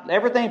 about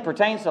everything that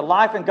pertains to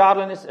life and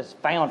godliness is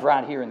found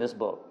right here in this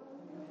book.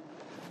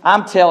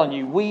 I'm telling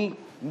you, we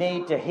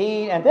need to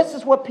heed, and this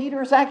is what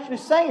Peter is actually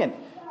saying.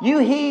 You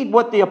heed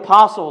what the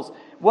apostles,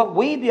 what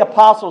we the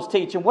apostles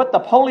teach, and what the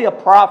holy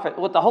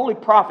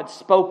prophets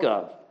spoke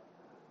of.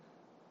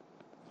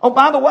 Oh,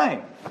 by the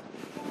way,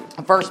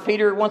 1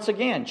 Peter once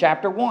again,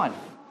 chapter 1,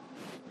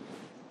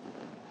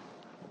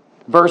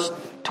 verse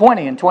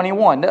 20 and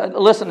 21.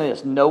 Listen to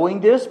this.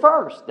 Knowing this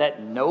first,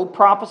 that no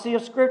prophecy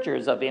of Scripture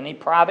is of any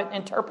private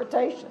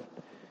interpretation.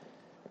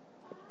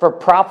 For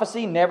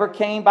prophecy never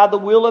came by the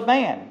will of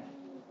man.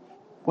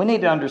 We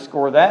need to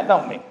underscore that,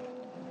 don't we?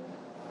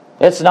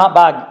 It's not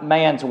by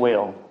man's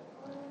will.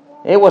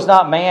 It was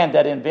not man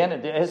that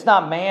invented it. It's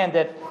not man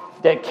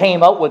that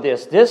came up with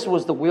this. This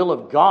was the will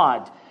of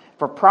God.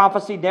 For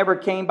prophecy never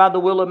came by the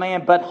will of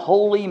man, but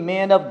holy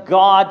men of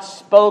God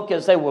spoke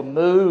as they were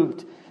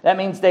moved. That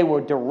means they were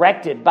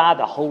directed by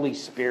the Holy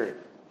Spirit.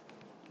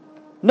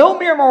 No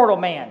mere mortal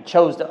man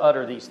chose to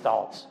utter these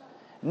thoughts.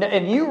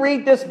 And you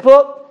read this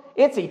book,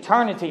 it's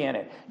eternity in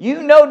it.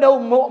 You know no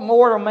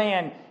mortal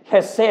man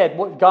has said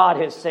what God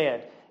has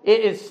said.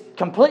 It is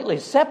completely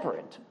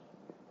separate.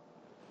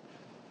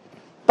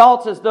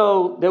 Thoughts as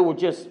though they were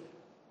just,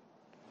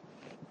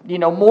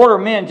 mortal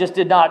men just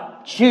did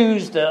not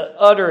choose to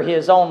utter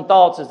his own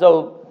thoughts as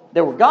though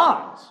they were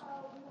God's.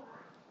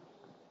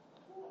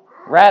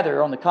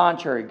 Rather, on the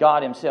contrary,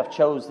 God himself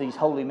chose these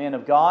holy men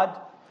of God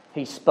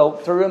He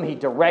spoke through them. He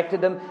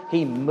directed them.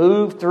 He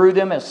moved through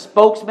them as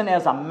spokesman,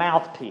 as a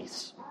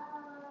mouthpiece.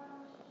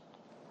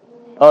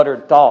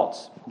 Uttered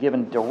thoughts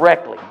given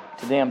directly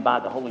to them by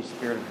the Holy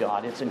Spirit of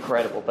God. It's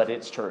incredible, but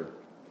it's true.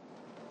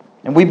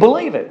 And we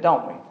believe it,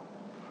 don't we?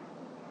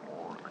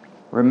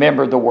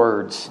 Remember the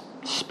words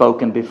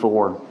spoken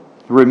before.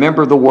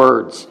 Remember the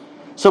words.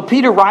 So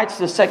Peter writes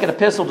this second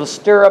epistle to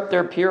stir up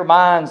their pure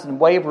minds and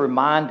wave a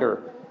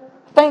reminder.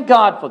 Thank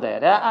God for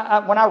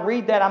that. When I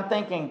read that, I'm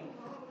thinking,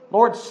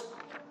 Lord,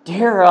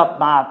 stir up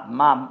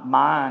my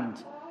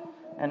mind.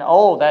 And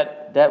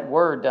that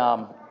word,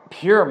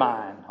 pure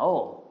mind.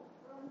 Oh,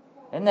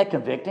 isn't that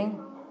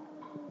convicting?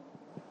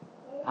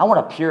 I want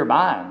a pure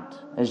mind.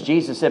 As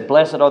Jesus said,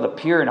 blessed are the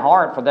pure in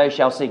heart, for they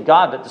shall see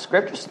God. But the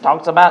Scriptures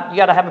talks about you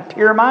got to have a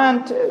pure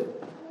mind too.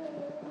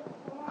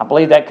 I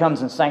believe that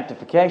comes in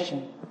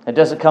sanctification. It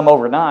doesn't come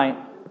overnight.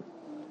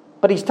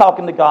 But he's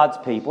talking to God's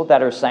people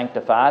that are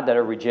sanctified, that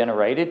are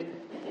regenerated,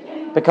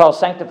 because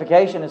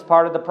sanctification is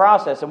part of the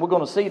process, and we're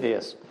going to see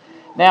this.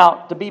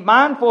 Now, to be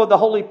mindful of the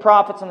holy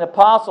prophets and the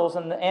apostles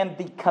and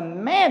the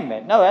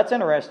commandment. No, that's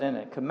interesting,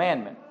 isn't it?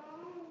 Commandment.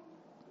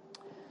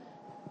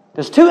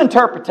 There's two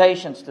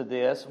interpretations to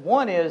this.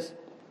 One is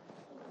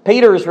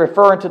Peter is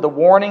referring to the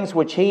warnings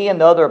which he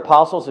and the other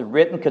apostles had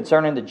written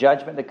concerning the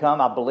judgment to come.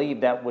 I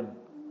believe that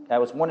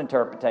was one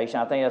interpretation.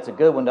 I think that's a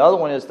good one. The other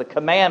one is the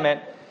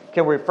commandment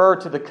can refer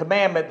to the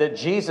commandment that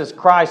Jesus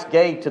Christ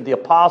gave to the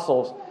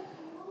apostles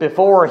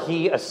before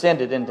he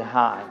ascended into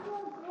high.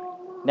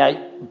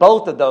 Now,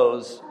 both of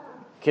those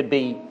could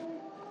be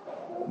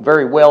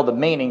very well the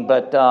meaning,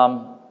 but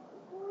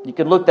you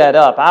could look that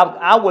up.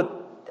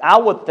 I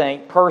would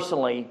think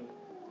personally,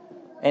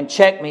 and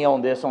check me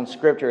on this on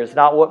Scripture. It's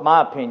not what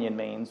my opinion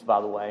means, by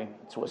the way.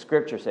 It's what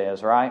Scripture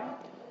says, right?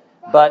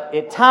 But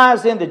it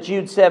ties into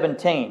Jude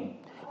 17.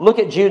 Look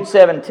at Jude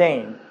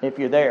 17 if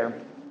you're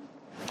there.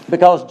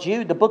 Because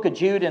the book of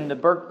Jude and the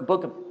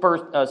book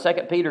of 2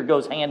 Peter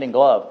goes hand in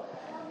glove.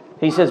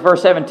 He says,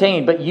 verse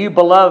 17, but you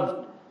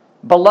beloved,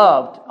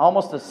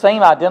 almost the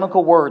same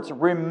identical words,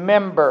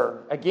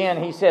 remember.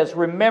 Again, he says,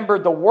 remember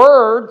the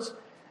words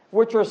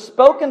which were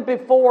spoken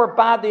before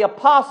by the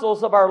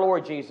apostles of our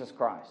Lord Jesus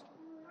Christ.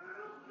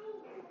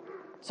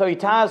 So he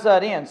ties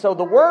that in. So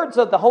the words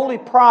of the holy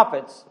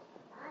prophets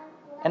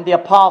and the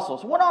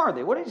apostles, what are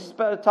they? What is he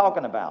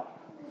talking about?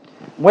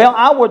 Well,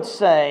 I would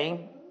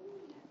say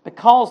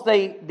because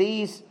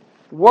these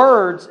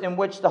words in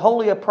which the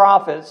holy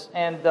prophets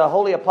and the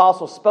holy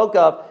apostles spoke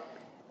of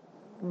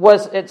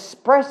was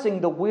expressing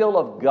the will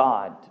of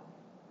God.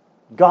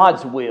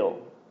 God's will,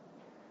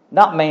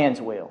 not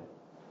man's will.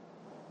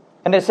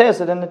 And it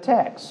says it in the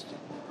text.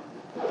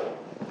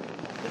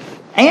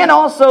 And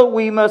also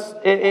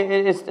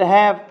it's to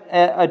have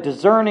a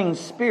discerning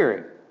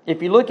spirit.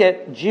 If you look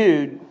at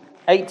Jude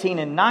 18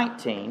 and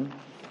 19,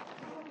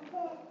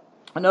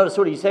 notice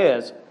what he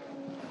says.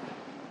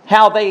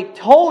 How they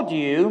told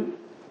you,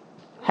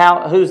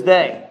 who's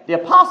they? The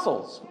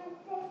apostles.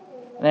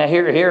 Now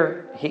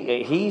here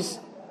he's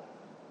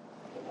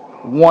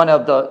one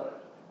of the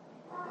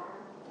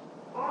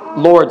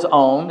Lord's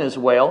own as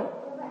well.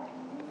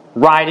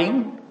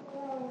 Writing,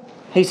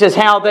 he says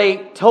how they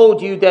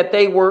told you that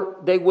they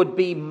would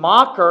be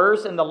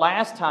mockers in the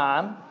last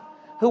time,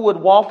 who would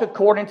walk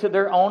according to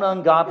their own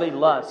ungodly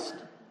lust,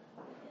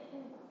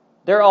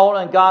 their own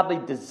ungodly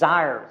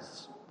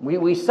desires.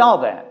 We saw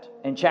that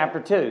in chapter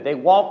 2. They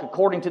walk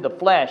according to the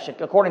flesh,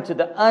 according to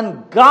the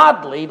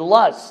ungodly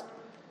lust.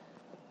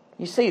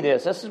 You see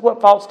this. This is what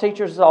false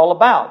teachers is all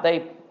about.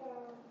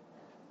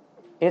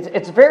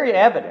 It's very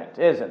evident,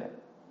 isn't it?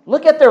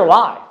 Look at their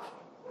life.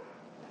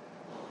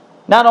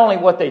 Not only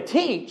what they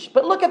teach,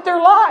 but look at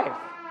their life.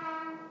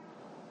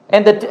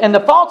 And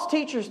the false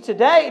teachers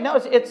today, no,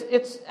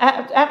 it's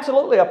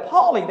absolutely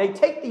appalling. They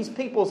take these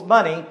people's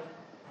money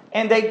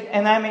and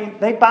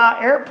they buy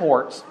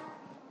airports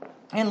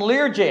and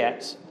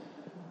Learjets,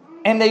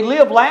 and they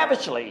live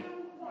lavishly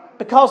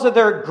because of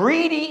their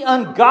greedy,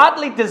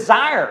 ungodly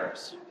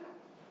desires.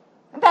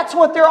 And that's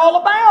what they're all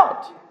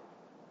about.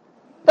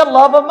 The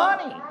love of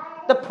money,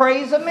 the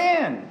praise of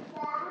men.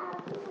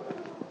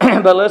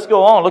 But let's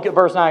go on. Look at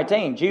verse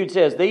 19. Jude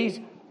says,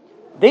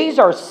 these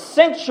are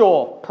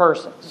sensual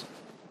persons.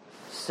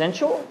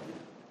 Sensual?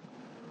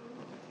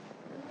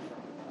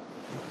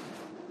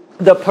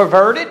 The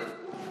perverted.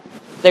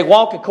 They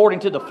walk according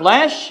to the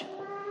flesh.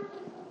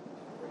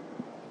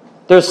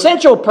 They're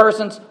sensual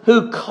persons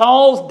who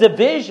cause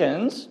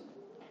divisions.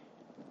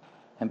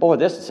 And boy,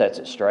 this sets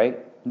it straight.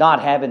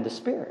 Not having the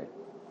Spirit.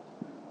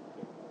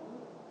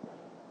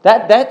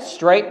 That's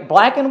straight,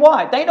 black and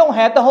white. They don't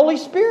have the Holy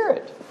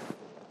Spirit.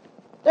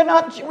 They're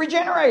not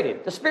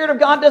regenerated. The Spirit of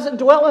God doesn't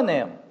dwell in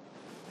them.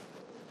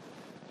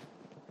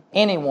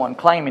 Anyone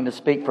claiming to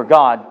speak for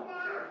God,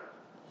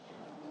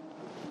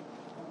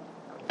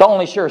 the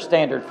only sure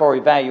standard for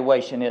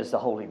evaluation is the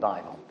Holy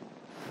Bible.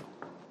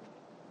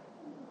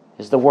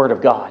 Is the Word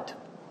of God.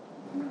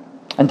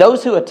 And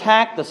those who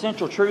attack the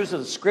central truths of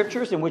the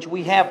Scriptures, in which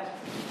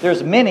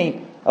there's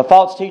many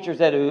false teachers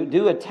that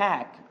do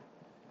attack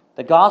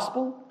the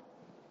gospel,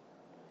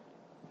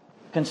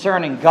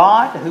 concerning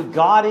God, who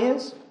God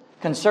is,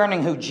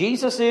 concerning who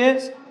Jesus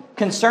is,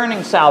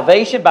 concerning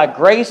salvation by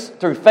grace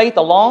through faith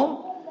alone,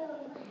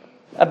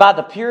 about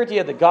the purity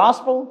of the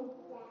gospel.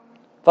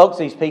 Folks,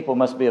 these people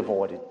must be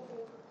avoided.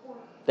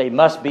 They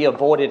must be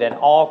avoided at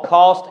all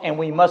costs, and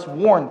we must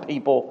warn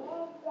people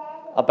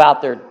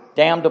about their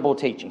damnable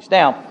teachings.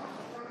 Now,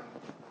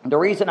 the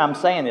reason I'm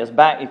saying this,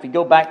 if you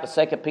go back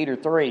to 2 Peter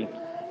 3,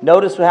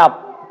 notice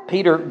how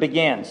Peter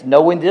begins.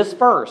 Knowing this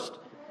first,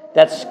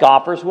 that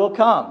scoffers will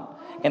come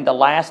in the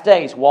last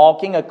days,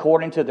 walking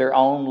according to their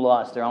own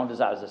lust, their own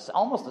desires. It's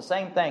almost the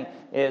same thing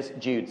as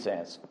Jude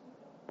says.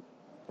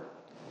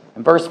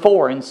 In verse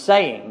 4, in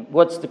saying,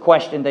 what's the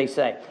question they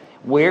say?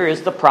 Where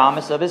is the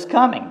promise of His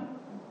coming?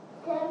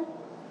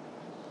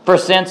 For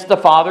since the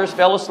fathers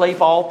fell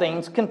asleep, all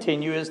things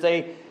continue as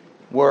they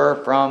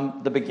were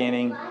from the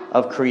beginning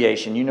of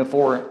creation.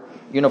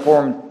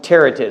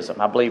 Uniformitarianism,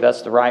 I believe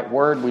that's the right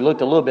word. We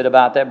looked a little bit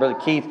about that. Brother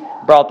Keith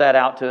brought that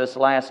out to us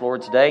last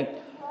Lord's Day.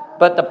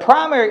 But the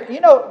primary,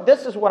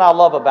 this is what I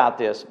love about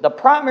this. The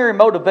primary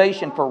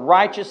motivation for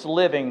righteous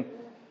living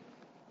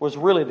was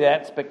really the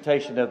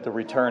expectation of the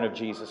return of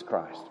Jesus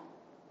Christ.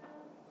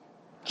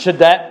 Should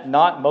that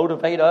not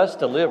motivate us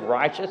to live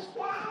righteous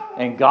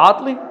and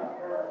godly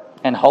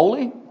and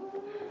holy?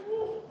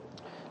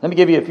 Let me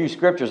give you a few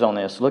scriptures on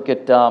this. Look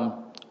at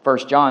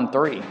 1 John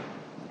 3.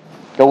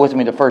 Go with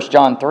me to 1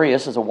 John 3.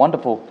 This is a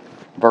wonderful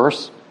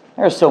verse.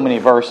 There's so many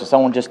verses. I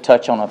want to just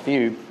touch on a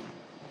few.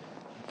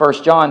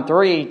 1 John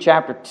 3,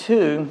 chapter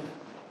 3,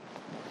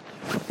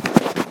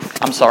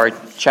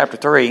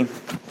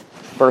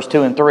 verse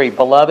 2 and 3.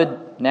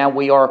 Beloved, now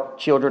we are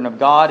children of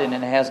God, and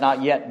it has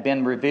not yet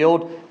been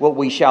revealed what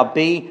we shall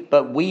be,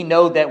 but we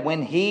know that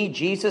when He,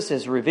 Jesus,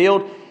 is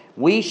revealed,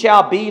 we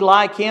shall be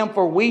like Him,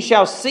 for we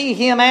shall see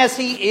Him as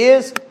He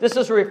is. This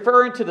is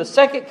referring to the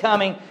second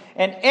coming.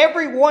 And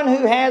everyone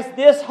who has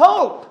this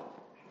hope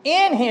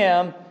in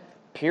Him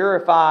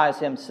purifies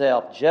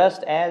himself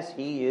just as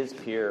He is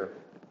pure.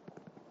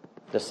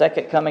 The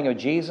second coming of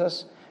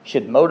Jesus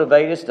should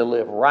motivate us to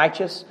live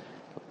righteous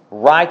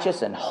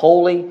and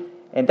holy.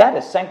 And that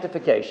is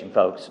sanctification,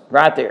 folks,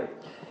 right there.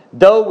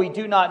 Though we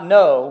do not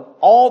know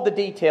all the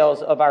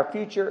details of our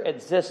future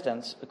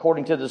existence,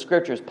 according to the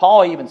Scriptures,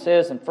 Paul even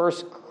says in 1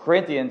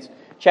 Corinthians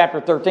chapter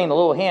 13, a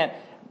little hint,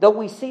 though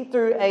we see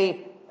through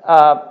a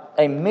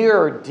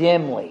mirror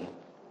dimly.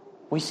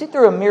 We see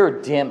through a mirror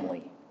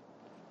dimly.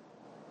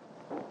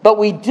 But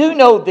we do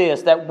know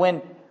this, that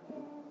when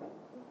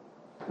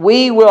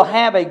we will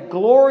have a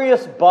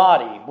glorious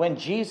body when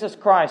Jesus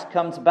Christ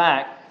comes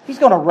back, He's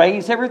going to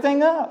raise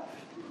everything up.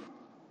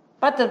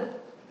 But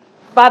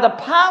by the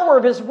power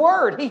of His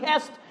Word,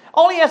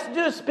 all He has to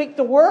do is speak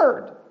the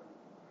Word.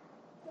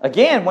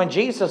 Again, when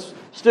Jesus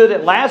stood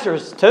at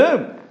Lazarus'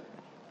 tomb,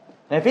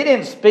 and if He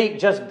didn't speak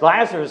just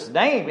Lazarus'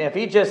 name, if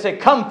He just said,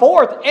 come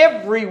forth,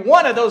 every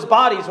one of those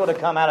bodies would have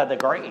come out of the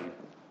grave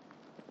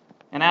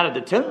and out of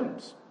the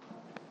tombs.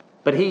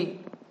 But He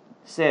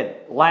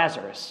said,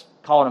 Lazarus,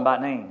 called him by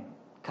name,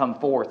 come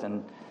forth.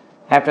 And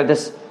after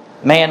this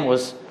man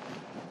was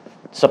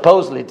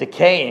supposedly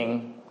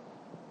decaying,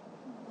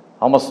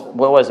 almost,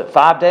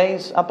 5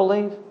 days, I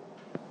believe?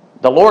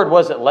 The Lord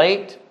wasn't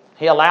late.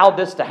 He allowed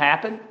this to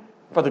happen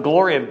for the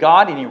glory of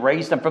God, and He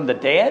raised him from the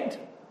dead.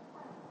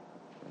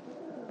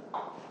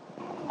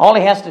 All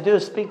He has to do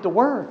is speak the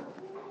word.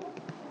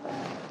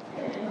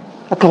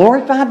 A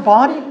glorified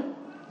body?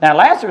 Now,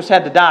 Lazarus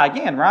had to die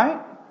again, right?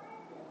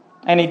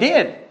 And he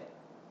did.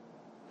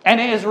 And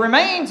his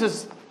remains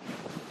is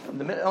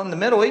on the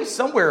Middle East,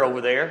 somewhere over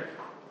there.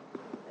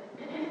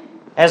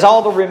 As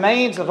all the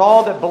remains of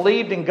all that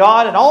believed in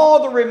God and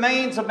all the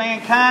remains of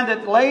mankind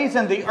that lays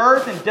in the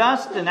earth in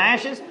dust and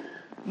ashes,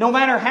 no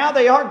matter how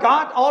they are,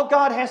 all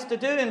God has to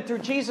do, and through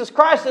Jesus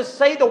Christ, is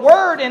say the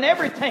word, and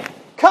everything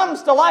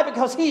comes to life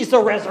because He's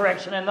the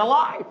resurrection and the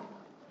life.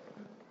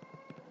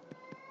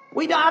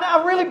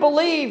 I really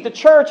believe the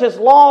church has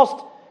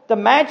lost the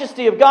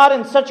majesty of God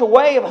in such a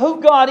way of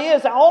who God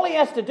is. All He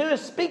has to do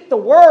is speak the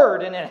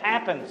word, and it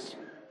happens.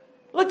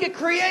 Look at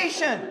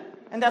creation,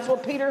 and that's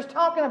what Peter is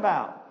talking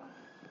about.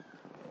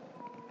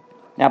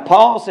 Now,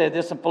 Paul said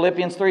this in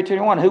Philippians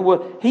 3:21,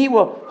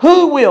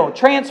 who will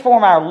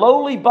transform our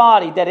lowly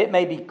body that it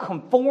may be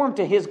conformed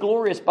to His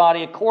glorious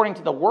body according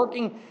to the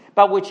working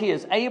by which He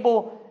is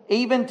able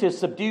even to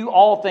subdue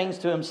all things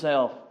to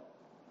Himself.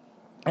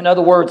 In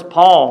other words,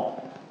 Paul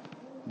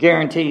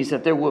guarantees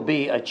that there will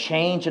be a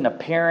change in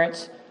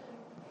appearance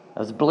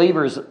of the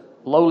believer's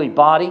lowly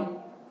body.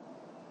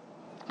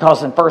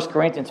 Because in 1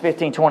 Corinthians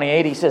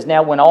 15:28 he says,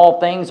 now when all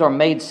things are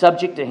made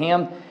subject to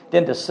Him,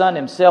 then the Son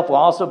Himself will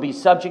also be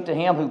subject to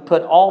Him who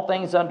put all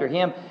things under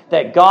Him,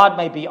 that God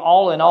may be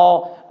all in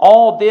all.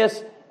 All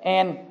this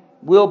and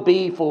will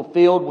be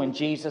fulfilled when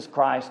Jesus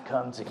Christ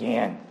comes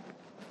again.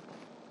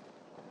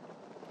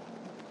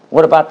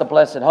 What about the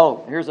blessed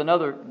hope? Here's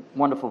another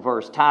wonderful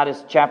verse,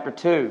 Titus chapter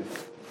 2.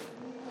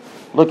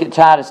 Look at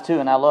Titus 2,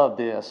 and I love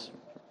this.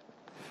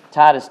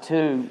 Titus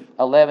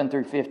 2:11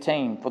 through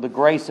 15. For the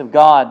grace of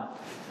God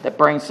that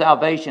brings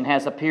salvation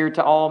has appeared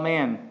to all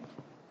men.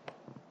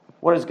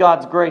 What does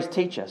God's grace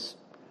teach us?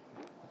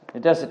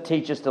 It doesn't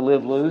teach us to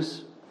live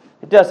loose.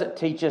 It doesn't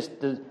teach us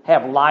to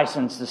have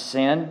license to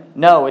sin.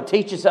 No, it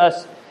teaches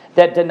us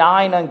that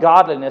denying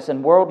ungodliness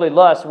and worldly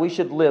lust, we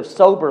should live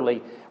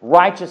soberly,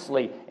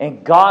 righteously,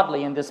 and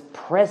godly in this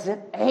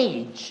present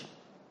age.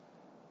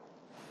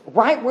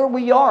 Right where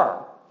we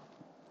are.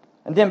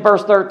 And then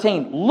verse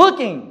 13,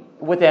 looking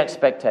with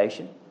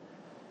expectation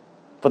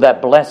for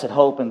that blessed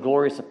hope and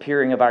glorious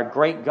appearing of our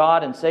great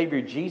God and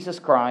Savior Jesus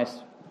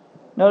Christ.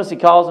 Notice he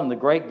calls him the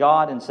great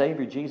God and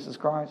Savior Jesus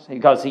Christ,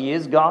 because he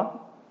is God,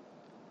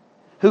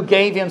 who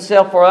gave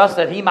himself for us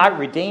that he might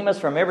redeem us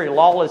from every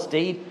lawless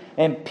deed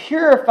and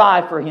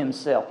purify for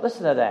himself.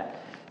 Listen to that.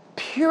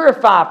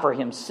 Purify for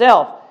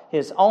himself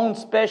his own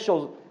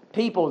special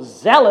people,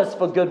 zealous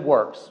for good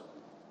works.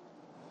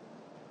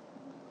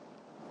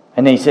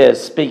 And he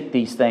says, speak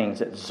these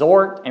things,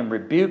 exhort and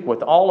rebuke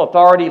with all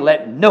authority,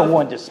 let no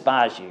one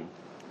despise you.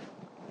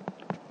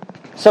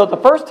 So the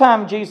first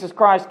time Jesus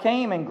Christ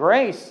came in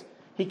grace,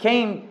 he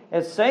came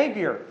as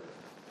Savior.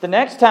 The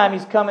next time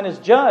he's coming as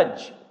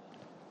Judge.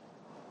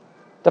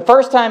 The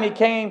first time he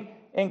came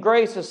in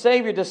grace as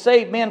Savior to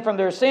save men from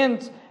their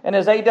sins. And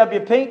as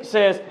A.W. Pink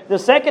says, the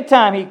second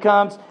time he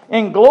comes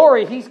in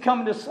glory, he's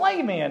coming to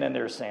slay men in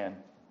their sin.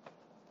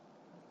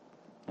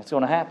 That's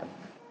going to happen.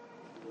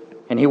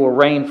 And he will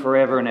reign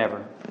forever and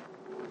ever.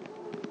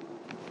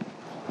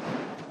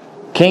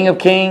 King of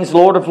kings,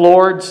 Lord of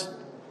lords.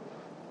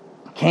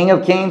 King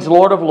of kings,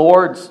 Lord of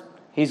lords.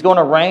 He's going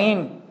to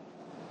reign.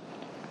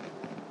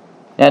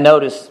 Now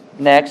notice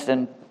next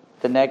in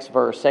the next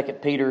verse, 2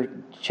 Peter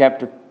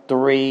chapter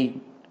 3.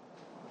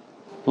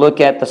 Look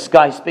at the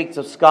sky. He speaks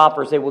of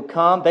scoffers. They will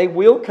come. They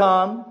will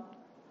come.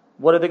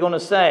 What are they going to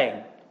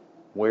say?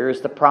 Where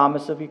is the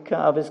promise of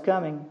his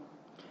coming?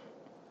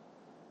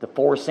 The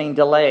foreseen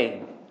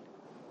delay.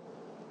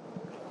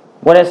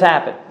 What has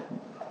happened?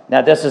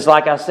 Now this is,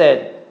 like I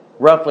said,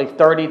 roughly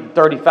 30 to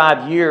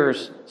 35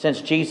 years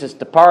since Jesus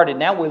departed.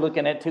 Now we're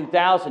looking at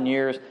 2,000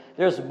 years.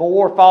 There's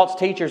more false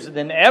teachers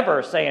than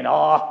ever saying,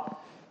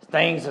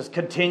 things is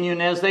continuing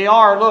as they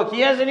are. Look, he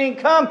hasn't even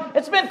come.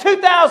 It's been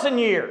 2,000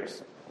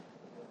 years.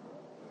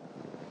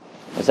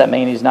 Does that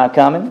mean he's not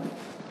coming?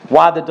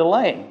 Why the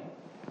delay?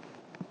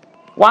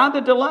 Why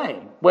the delay?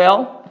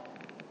 Well,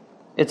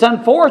 it's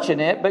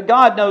unfortunate, but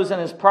God knows in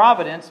his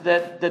providence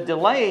that the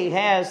delay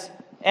has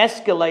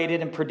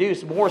escalated and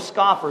produced more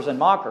scoffers and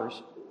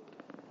mockers.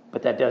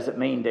 But that doesn't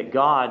mean that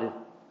God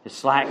is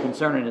slack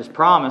concerning his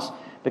promise,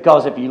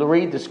 because if you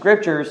read the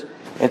scriptures,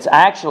 it's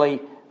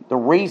actually the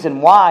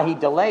reason why he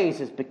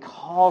delays is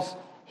because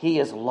he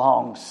is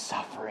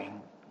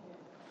long-suffering.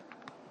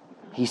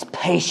 He's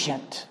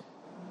patient.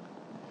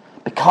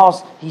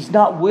 Because he's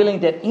not willing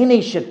that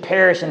any should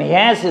perish, and he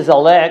has his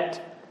elect,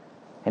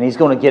 and he's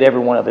going to get every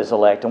one of his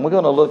elect. And we're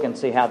going to look and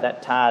see how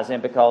that ties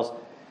in, because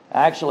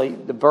actually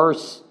the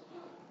verse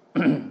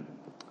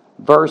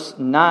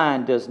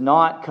 9 does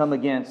not come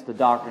against the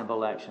doctrine of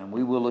election.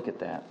 We will look at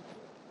that.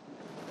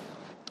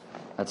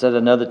 That's at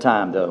another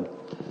time, though.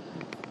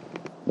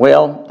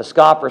 Well, the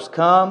scoffers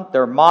come.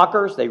 They're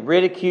mockers. They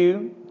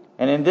ridicule.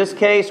 And in this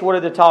case, what are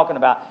they talking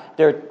about?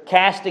 They're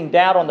casting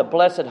doubt on the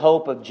blessed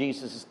hope of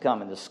Jesus'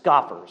 coming. The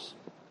scoffers.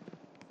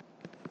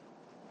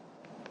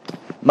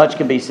 Much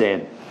can be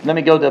said. Let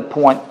me go to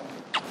point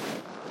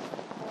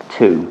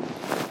 2.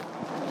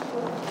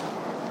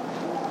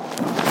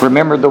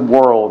 Remember the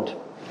world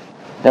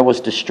that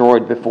was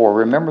destroyed before.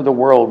 Remember the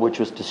world which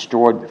was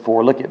destroyed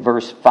before. Look at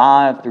verse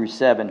 5 through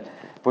 7.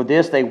 For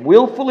this they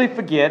willfully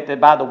forget that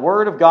by the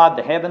word of God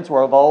the heavens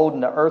were of old,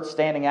 and the earth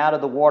standing out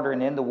of the water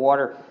and in the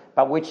water,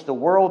 by which the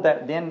world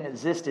that then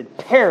existed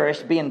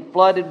perished, being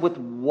flooded with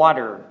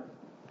water.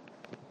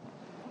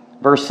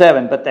 Verse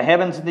 7, but the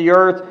heavens and the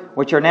earth,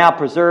 which are now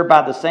preserved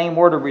by the same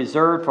word, are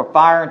reserved for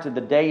fire unto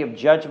the day of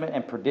judgment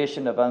and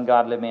perdition of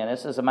ungodly men.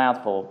 This is a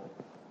mouthful.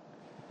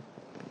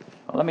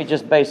 Well, let me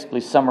just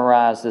basically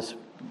summarize this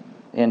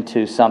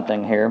into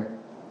something here.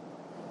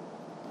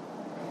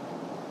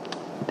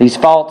 These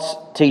false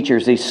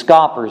teachers, these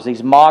scoffers,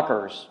 these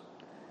mockers,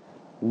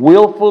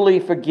 willfully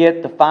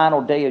forget the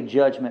final day of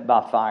judgment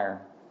by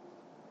fire.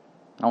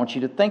 I want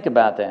you to think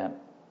about that.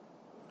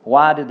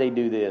 Why did they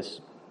do this?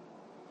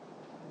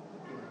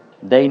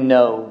 They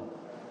know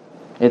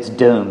it's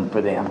doomed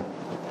for them.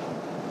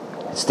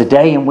 It's the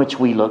day in which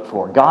we look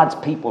for. God's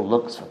people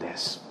looks for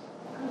this.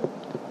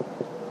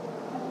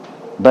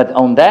 But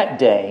on that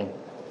day,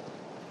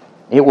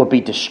 it will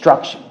be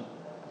destruction,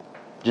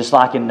 just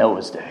like in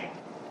Noah's day.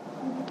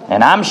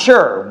 And I'm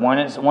sure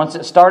once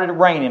it started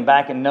raining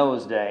back in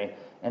Noah's day,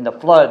 and the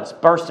floods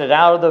bursted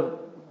out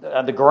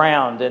of the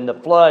ground, and the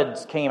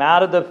floods came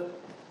out of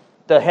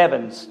the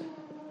heavens,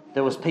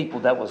 there was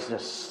people that was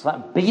just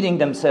beating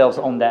themselves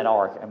on that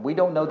ark. And we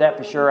don't know that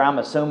for sure. I'm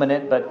assuming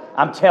it, but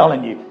I'm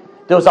telling you,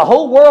 there was a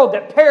whole world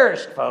that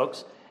perished,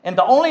 folks. And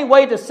the only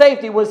way to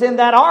safety was in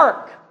that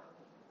ark.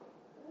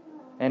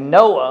 And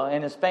Noah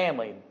and his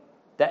family,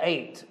 the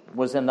 8,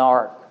 was in the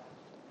ark.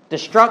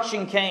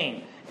 Destruction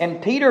came.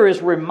 And Peter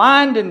is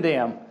reminding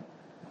them,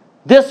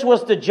 this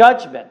was the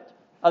judgment.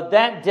 of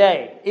that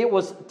day, it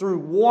was through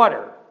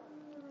water.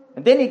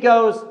 And then he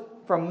goes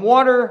from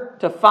water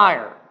to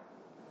fire.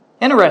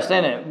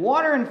 Interesting, isn't it?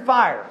 Water and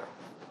fire.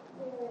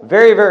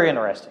 Very, very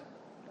interesting.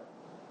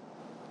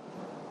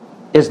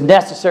 Is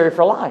necessary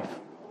for life.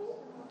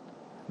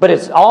 But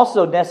it's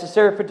also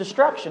necessary for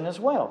destruction as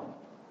well.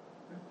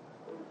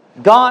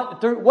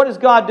 What does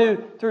God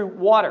do through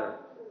water?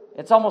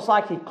 It's almost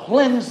like He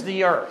cleansed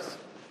the earth.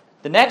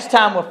 The next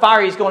time with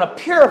fire, He's going to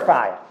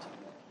purify it.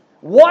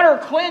 Water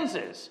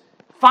cleanses.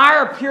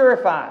 Fire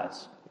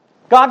purifies.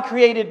 God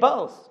created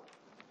both.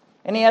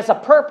 And He has a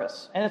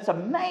purpose. And it's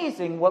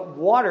amazing what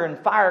water and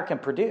fire can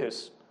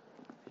produce.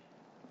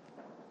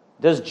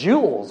 There's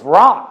jewels,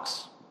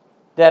 rocks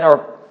that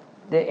are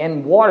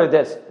in water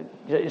that's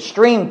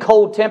extreme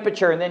cold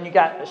temperature, and then you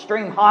got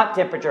extreme hot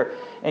temperature,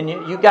 and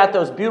you got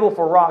those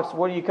beautiful rocks.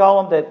 What do you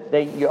call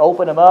them? You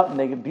open them up and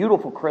they get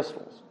beautiful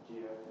crystals.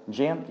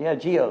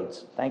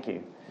 Geodes. Thank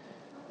you.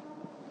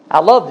 I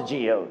love the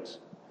geodes,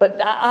 but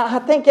I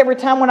think every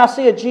time when I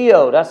see a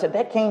geode, I said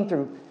that came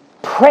through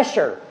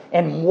pressure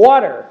and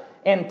water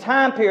and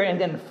time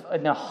period, and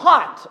then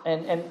hot,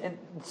 and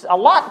a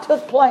lot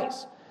took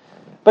place.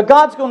 But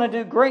God's going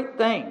to do great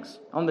things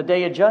on the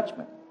day of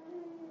judgment.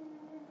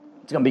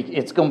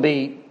 It's going to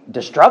be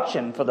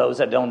destruction for those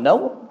that don't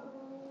know Him.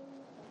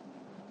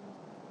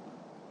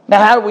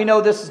 Now, how do we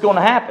know this is going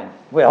to happen?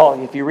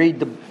 Well, if you read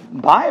the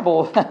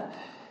Bible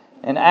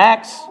in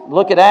Acts,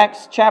 look at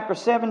Acts chapter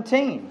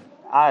 17.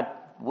 I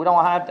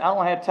don't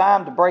have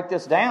time to break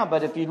this down,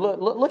 but if you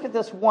look at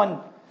this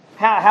one,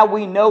 how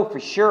we know for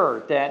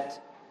sure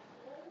that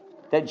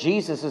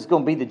Jesus is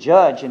going to be the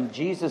judge, and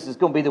Jesus is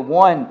going to be the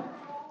one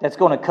that's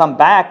going to come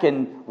back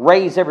and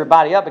raise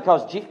everybody up.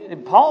 Because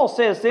Paul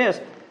says this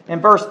in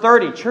verse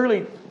 30,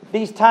 truly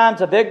these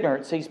times of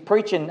ignorance, he's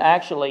preaching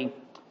actually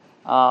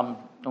on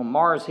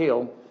Mars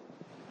Hill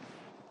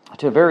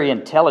to very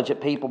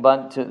intelligent people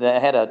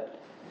that had a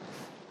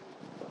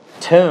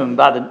tomb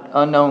by the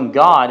unknown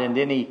God, and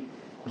then he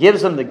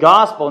gives them the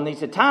gospel, and he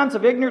said, times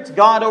of ignorance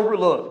God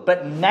overlooked,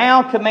 but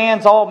now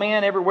commands all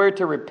men everywhere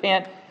to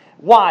repent.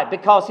 Why?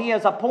 Because He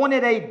has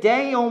appointed a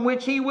day on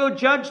which He will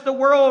judge the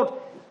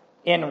world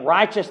in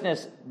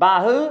righteousness.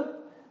 By who?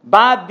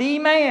 By the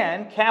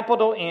man,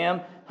 capital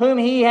M, whom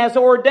He has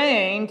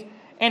ordained,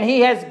 and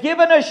He has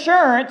given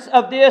assurance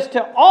of this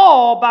to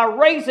all by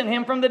raising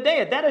Him from the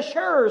dead. That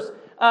assures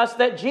us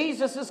that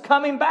Jesus is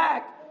coming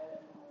back.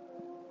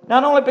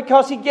 Not only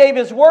because He gave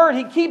His word,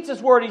 He keeps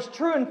His word, He's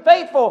true and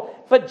faithful,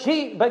 but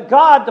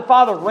God the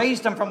Father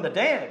raised Him from the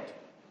dead.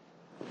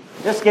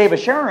 This gave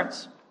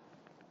assurance.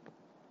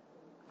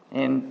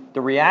 And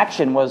the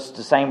reaction was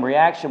the same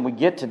reaction we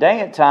get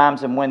today at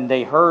times. And when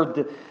they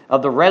heard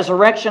of the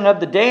resurrection of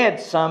the dead,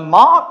 some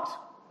mocked,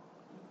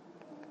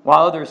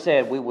 while others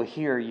said, we will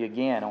hear you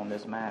again on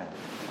this matter.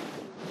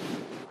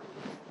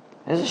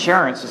 There's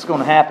assurance it's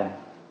going to happen.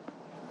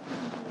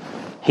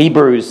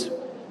 Hebrews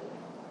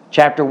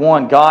chapter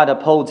 1, God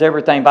upholds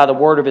everything by the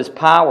word of His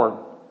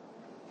power.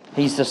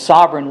 He's the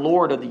sovereign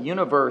Lord of the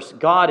universe.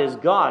 God is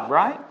God,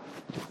 right?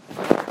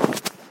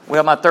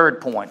 Well, my third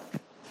point.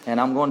 And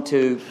I'm going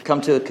to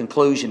come to a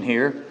conclusion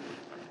here.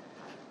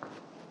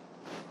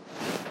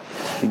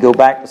 We go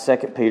back to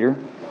 2 Peter.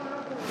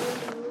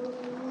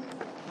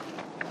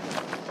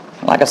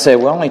 Like I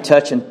said, we're only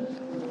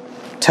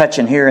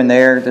touching here and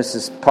there. This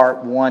is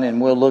part 1,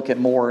 and we'll look at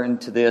more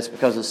into this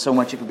because there's so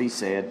much that can be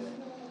said.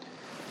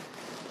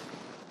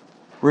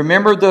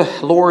 Remember the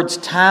Lord's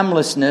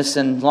timelessness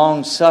and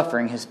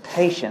long-suffering, His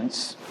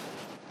patience.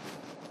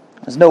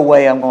 There's no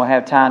way I'm going to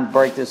have time to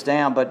break this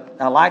down, but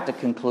I like to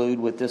conclude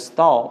with this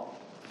thought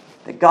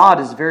that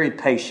God is very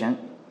patient.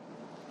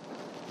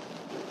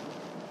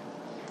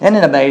 Isn't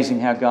it amazing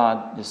how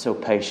God is so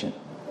patient?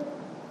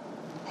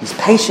 He's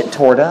patient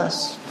toward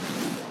us.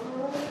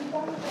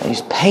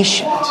 He's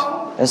patient.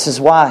 This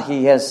is why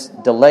He has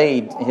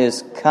delayed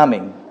His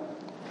coming.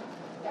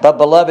 But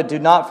beloved, do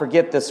not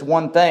forget this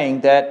one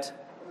thing, that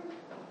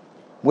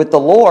with the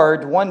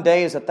Lord, 1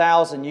 day is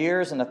 1,000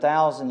 years, and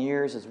 1,000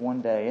 years is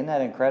 1 day. Isn't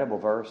that an incredible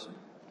verse?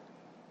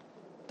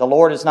 The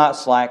Lord is not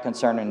slack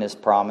concerning His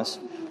promise,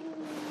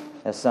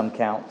 as some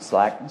count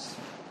slackness,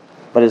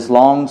 but is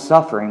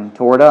long-suffering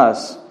toward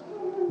us,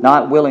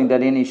 not willing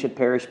that any should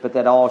perish, but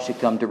that all should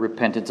come to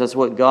repentance. That's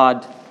what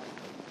God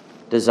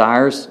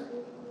desires.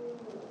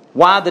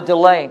 Why the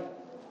delay?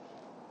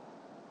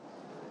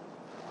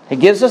 He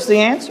gives us the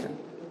answer.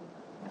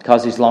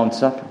 Because He's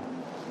long-suffering.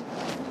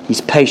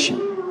 He's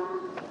patient.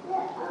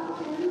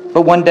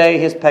 But one day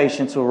His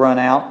patience will run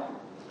out.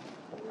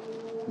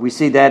 We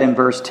see that in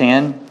verse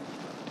 10.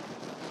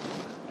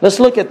 Let's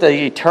look at the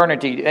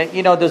eternity.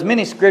 You know, there's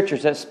many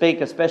scriptures that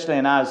speak, especially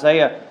in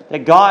Isaiah,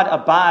 that God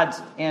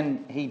abides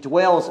and He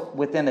dwells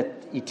within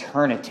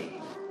eternity.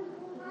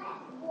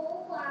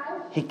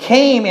 He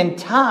came in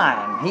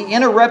time. He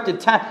interrupted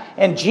time.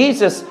 And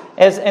Jesus,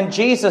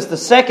 the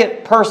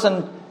second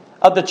person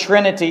of the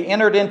Trinity,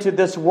 entered into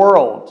this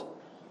world.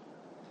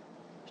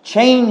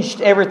 Changed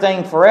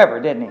everything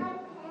forever, didn't He?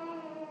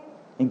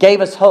 And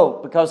gave us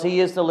hope because He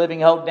is the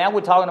living hope. Now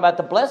we're talking about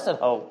the blessed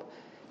hope.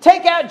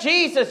 Take out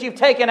Jesus, you've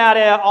taken out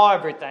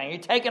everything.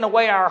 You've taken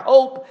away our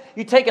hope.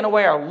 You've taken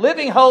away our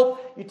living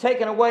hope. You've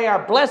taken away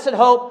our blessed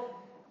hope.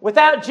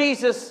 Without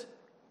Jesus,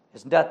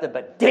 it's nothing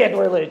but dead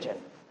religion.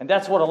 And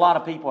that's what a lot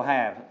of people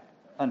have,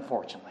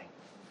 unfortunately.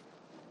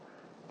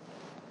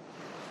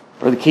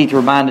 Brother Keith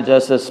reminded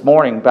us this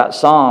morning about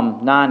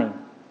Psalm 90.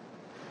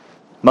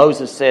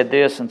 Moses said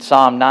this in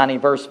Psalm 90,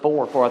 verse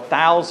 4, "For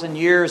 1,000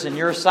 years in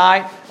your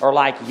sight are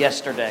like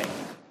yesterday.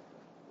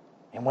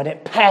 And when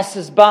it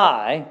passes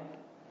by,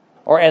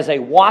 or as a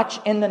watch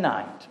in the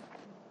night."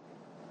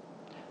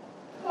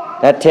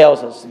 That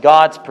tells us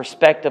God's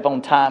perspective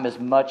on time is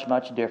much,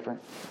 much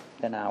different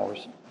than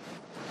ours.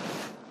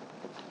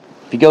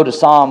 If you go to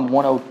Psalm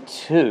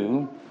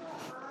 102,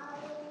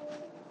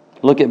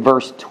 look at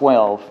verse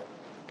 12.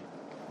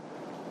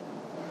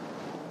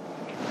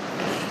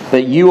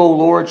 "But you, O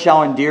Lord,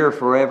 shall endure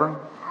forever,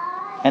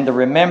 and the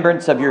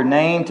remembrance of your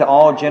name to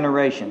all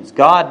generations."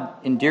 God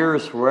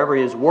endures forever.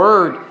 His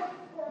word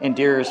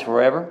endures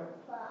forever.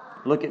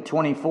 Look at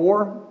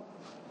 24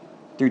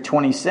 through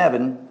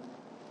 27.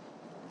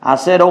 "I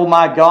said, O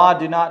my God,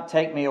 do not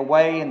take me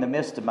away in the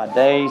midst of my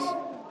days.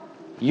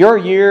 Your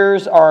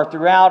years are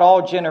throughout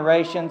all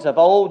generations. Of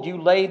old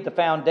you laid the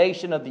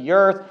foundation of the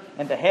earth,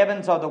 and the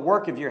heavens are the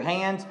work of your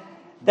hands.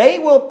 They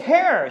will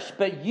perish,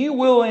 but you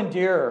will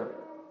endure."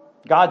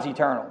 God's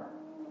eternal.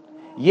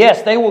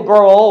 "Yes, they will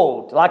grow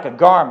old like a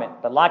garment,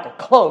 but like a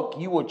cloak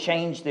you will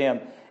change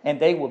them, and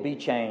they will be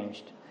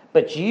changed.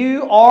 But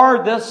you are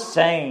the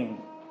same."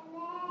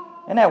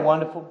 Isn't that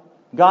wonderful?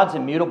 God's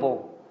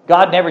immutable.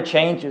 God never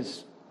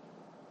changes.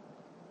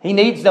 He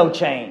needs no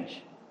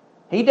change.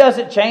 He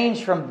doesn't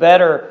change from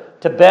better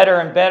to better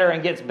and better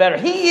and gets better.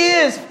 He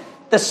is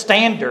the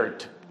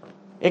standard.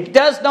 It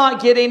does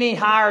not get any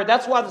higher.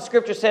 That's why the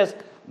Scripture says,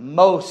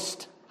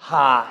 Most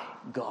High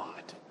God.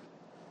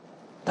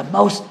 The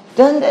most,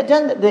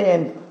 doesn't the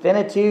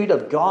infinitude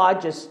of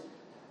God just,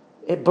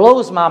 it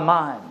blows my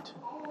mind.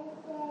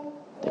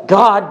 That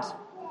God,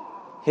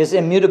 His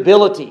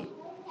immutability,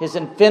 His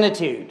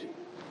infinitude,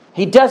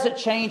 He doesn't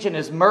change in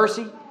His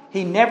mercy.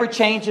 He never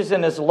changes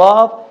in His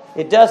love.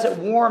 It doesn't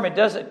warm, it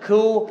doesn't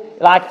cool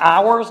like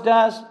ours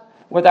does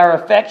with our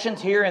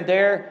affections here and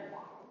there.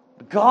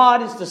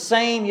 God is the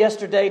same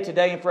yesterday,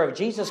 today, and forever.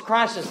 Jesus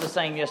Christ is the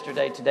same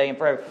yesterday, today, and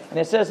forever. And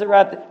it says it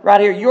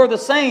right here, you're the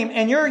same,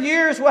 and your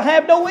years will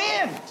have no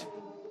end.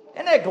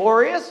 Isn't that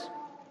glorious?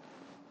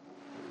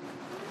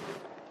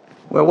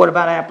 Well, what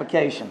about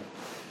application?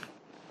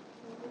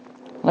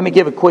 Let me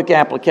give a quick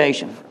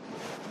application.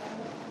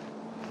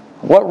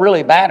 What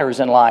really matters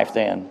in life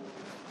then?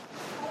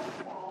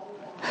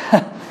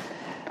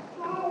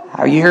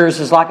 Our years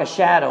is like a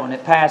shadow and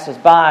it passes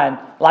by, and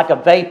like a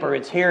vapor,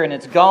 it's here and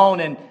it's gone.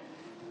 And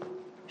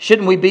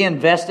shouldn't we be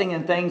investing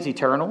in things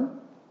eternal?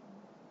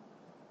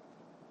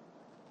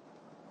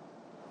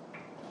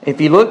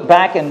 If you look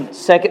back in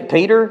 2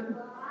 Peter,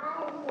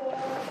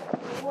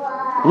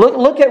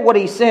 look at what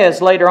he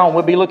says later on.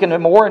 We'll be looking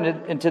more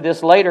into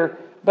this later.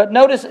 But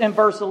notice in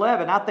verse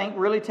 11, I think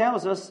really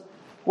tells us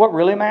what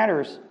really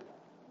matters.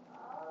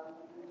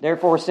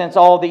 "Therefore, since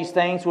all these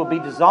things will be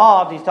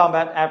dissolved," he's talking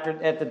about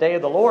at the day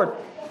of the Lord,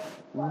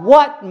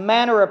 "what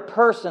manner of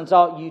persons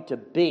ought you to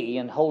be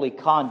in holy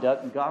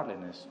conduct and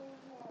godliness?"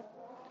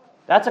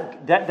 That's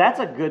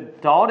a good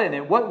thought, isn't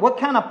it? What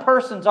kind of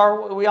persons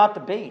are we ought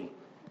to be?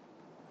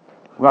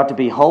 We ought to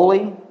be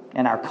holy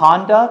in our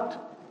conduct.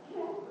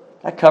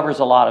 That covers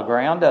a lot of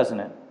ground, doesn't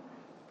it?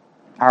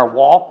 Our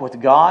walk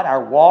with God, our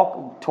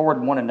walk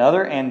toward one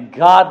another, and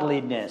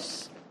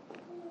godliness.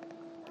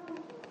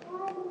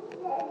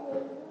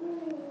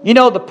 You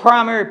know, the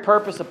primary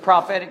purpose of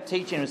prophetic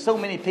teaching, and so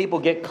many people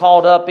get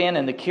caught up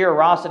in the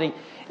curiosity,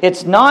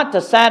 it's not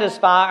to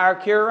satisfy our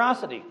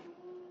curiosity,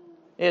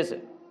 is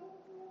it?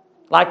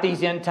 Like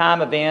these end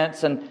time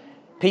events, and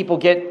people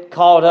get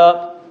caught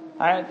up.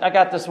 I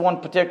got this one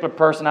particular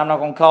person, I'm not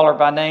going to call her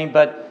by name,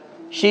 but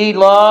she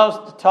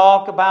loves to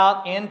talk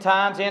about end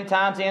times,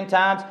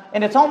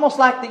 and it's almost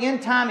like the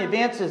end time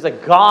events is a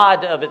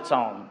god of its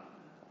own.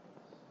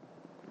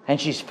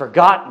 And she's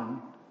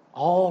forgotten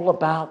all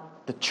about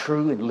the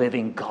true and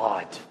living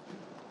God,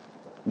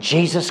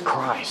 Jesus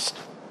Christ,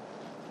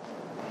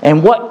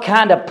 and what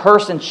kind of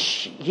person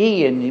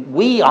she and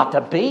we ought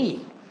to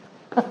be.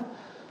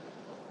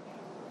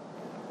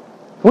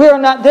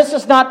 This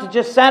is not to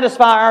just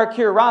satisfy our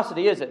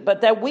curiosity, is it?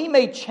 But that we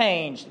may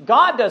change.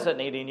 God doesn't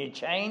need any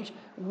change.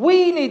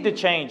 We need to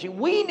change.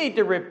 We need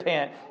to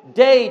repent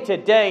day to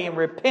day, and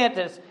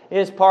repentance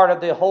is part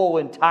of the whole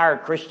entire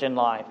Christian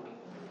life.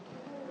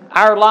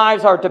 Our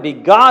lives are to be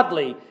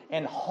godly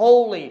and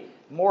holy,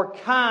 more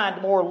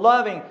kind, more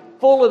loving,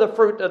 full of the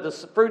fruit of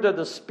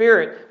the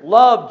Spirit: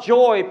 love,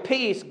 joy,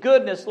 peace,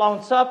 goodness,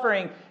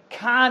 long-suffering,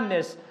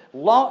 kindness,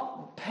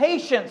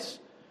 patience.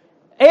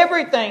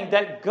 Everything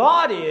that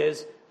God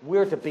is,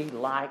 we're to be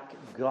like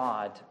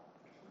God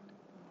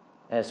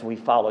as we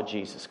follow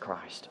Jesus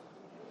Christ.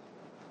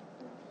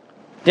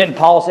 Didn't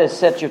Paul say,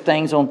 set your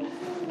things on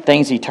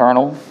things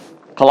eternal?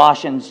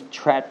 Colossians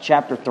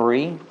chapter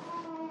 3.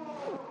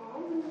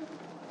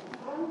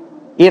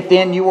 If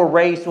then you were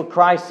raised with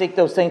Christ, seek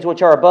those things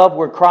which are above,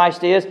 where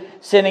Christ is,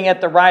 sitting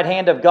at the right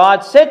hand of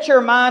God. Set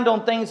your mind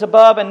on things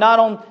above and not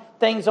on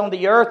things on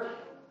the earth.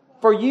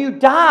 For you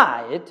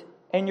died,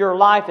 and your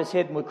life is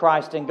hidden with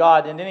Christ in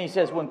God. And then he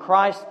says, when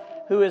Christ,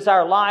 who is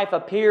our life,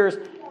 appears,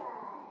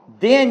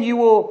 then you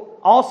will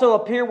also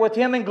appear with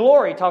Him in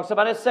glory. He talks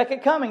about His second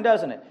coming,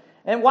 doesn't it?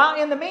 And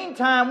while in the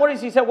meantime, what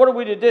does he say? What are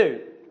we to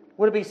do?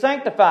 We're to be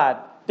sanctified.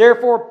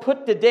 Therefore,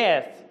 put to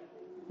death,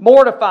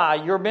 mortify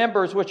your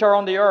members which are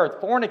on the earth: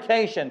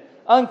 fornication,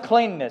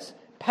 uncleanness,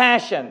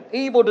 passion,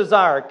 evil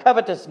desire,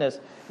 covetousness,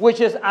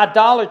 which is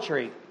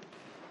idolatry.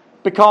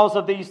 Because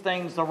of these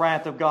things, the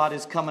wrath of God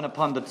is coming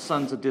upon the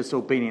sons of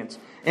disobedience,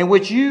 in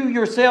which you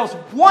yourselves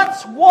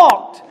once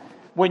walked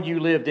when you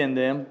lived in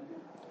them.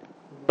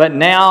 But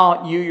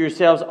now you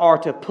yourselves are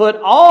to put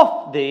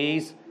off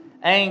these: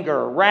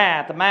 anger,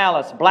 wrath,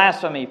 malice,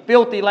 blasphemy,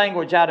 filthy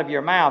language out of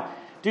your mouth.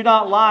 Do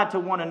not lie to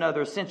one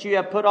another, since you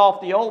have put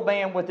off the old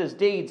man with his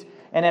deeds,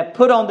 and have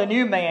put on the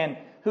new man,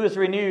 who is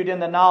renewed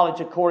in the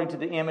knowledge according to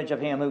the image of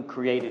Him who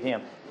created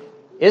him.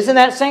 Isn't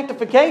that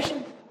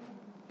sanctification?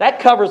 That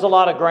covers a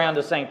lot of ground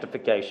of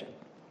sanctification.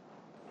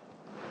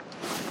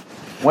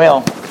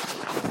 Well,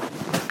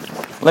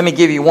 let me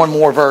give you one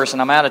more verse,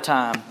 and I'm out of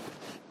time.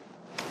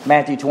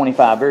 Matthew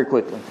 25, very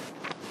quickly.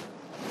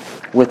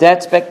 With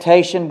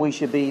expectation, we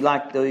should be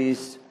like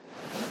these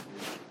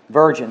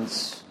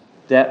virgins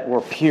that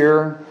were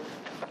pure,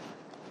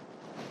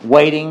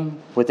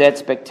 waiting with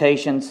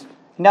expectations.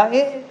 Now,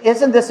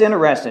 isn't this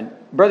interesting?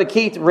 Brother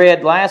Keith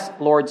read last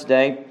Lord's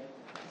Day,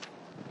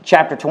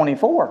 chapter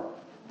 24,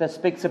 that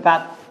speaks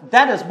about,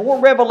 that is more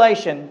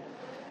revelation.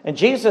 And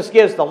Jesus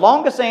gives the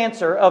longest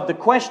answer of the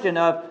question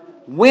of,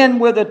 when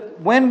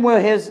will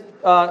His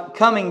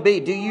coming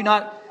be? Do you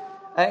not...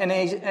 And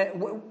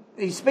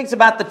he speaks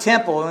about the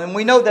temple, and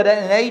we know that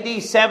in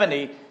AD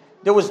 70,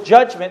 there was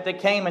judgment that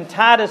came, and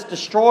Titus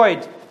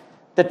destroyed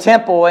the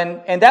temple,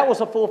 and that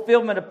was a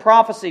fulfillment of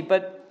prophecy.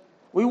 But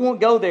we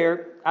won't go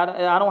there. I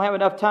don't have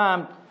enough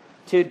time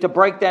to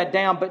break that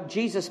down. But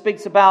Jesus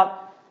speaks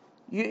about,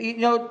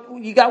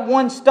 you got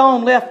one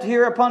stone left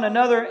here upon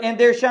another, and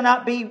there shall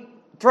not be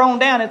thrown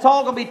down. It's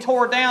all going to be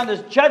torn down.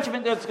 There's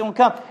judgment that's going to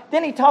come.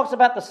 Then he talks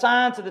about the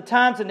signs of the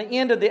times and the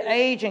end of the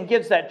age, and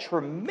gives that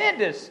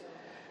tremendous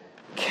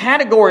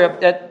category of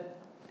that,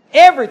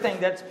 everything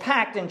that's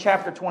packed in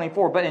chapter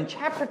 24. But in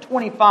chapter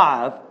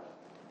 25,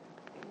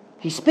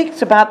 he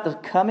speaks about the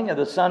coming of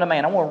the Son of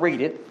Man. I want to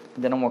read it,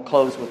 and then I'm going to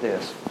close with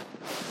this.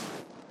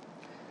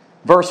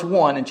 Verse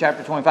 1 in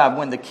chapter 25.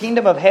 When the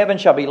kingdom of heaven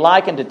shall be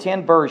likened to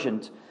 10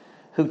 virgins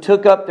who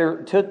took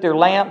their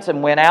lamps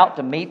and went out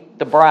to meet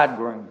the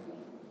bridegroom.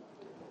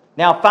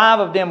 Now 5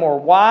 of them were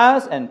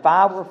wise and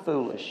 5 were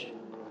foolish.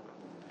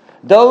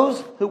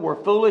 Those who were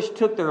foolish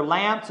took their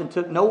lamps and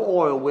took no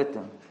oil with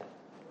them.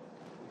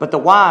 But the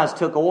wise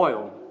took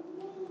oil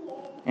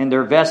in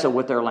their vessel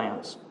with their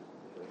lamps.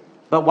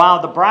 But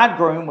while the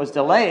bridegroom was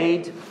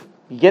delayed,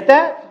 you get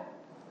that?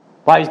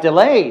 Why he's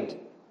delayed?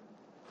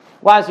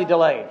 Why is he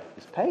delayed?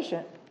 He's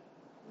patient.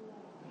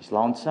 He's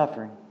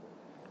long-suffering.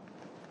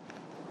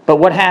 But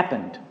what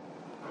happened?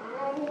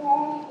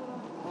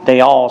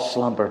 They all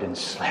slumbered and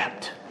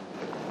slept.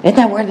 Isn't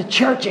that where the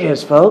church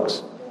is,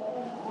 folks?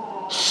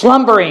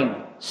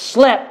 Slumbering,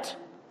 slept.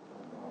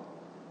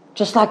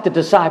 Just like the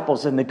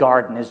disciples in the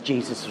garden as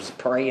Jesus was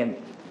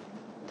praying.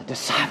 The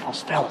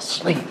disciples fell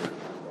asleep.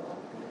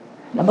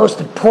 The most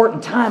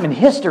important time in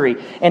history.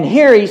 And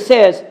here he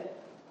says,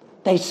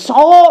 they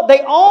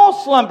all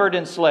slumbered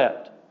and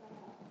slept.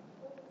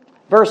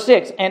 Verse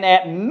 6, and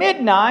at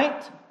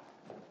midnight,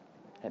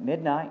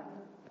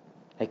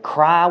 a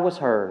cry was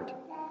heard.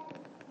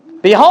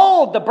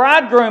 Behold, the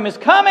bridegroom is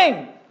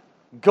coming.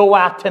 Go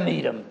out to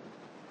meet him.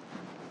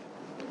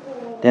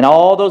 Then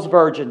all those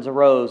virgins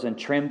arose and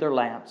trimmed their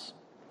lamps.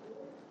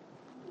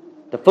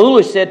 The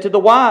foolish said to the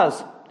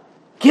wise,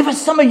 give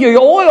us some of your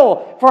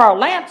oil, for our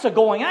lamps are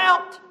going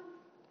out.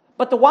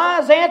 But the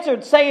wise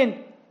answered,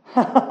 saying,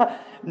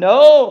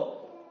 no,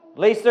 at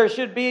least there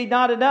should be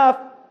not enough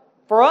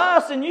for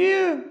us and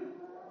you.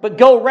 But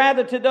go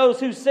rather to those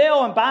who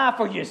sell and buy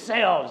for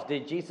yourselves.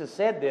 Did Jesus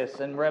said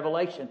this in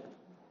Revelation?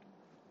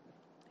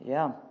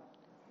 Yeah.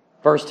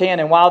 Verse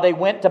 10, and while they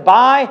went to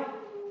buy,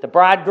 the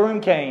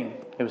bridegroom came.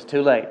 It was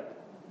too late.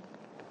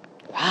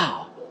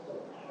 Wow.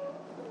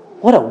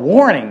 What a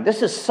warning.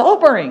 This is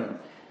sobering.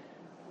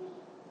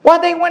 While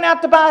they went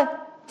out to buy,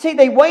 see,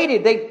 they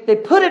waited. They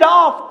put it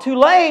off too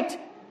late.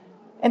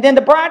 And then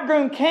the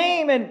bridegroom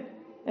came, and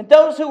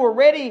those who were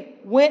ready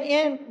went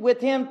in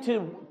with him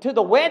to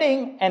the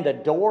wedding, and the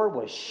door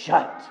was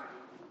shut.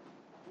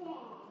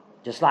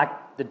 Just like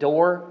the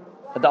door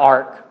of the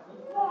ark.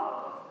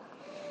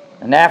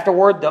 And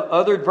afterward, the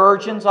other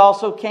virgins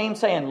also came,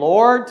 saying,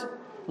 Lord,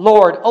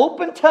 Lord,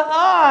 open to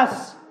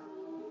us.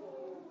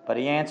 But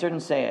he answered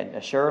and said,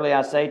 assuredly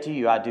I say to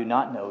you, I do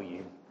not know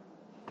you.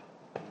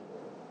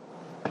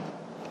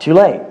 Too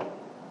late.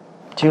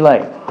 Too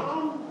late.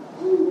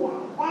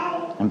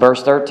 In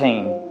verse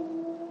 13,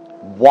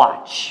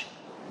 watch,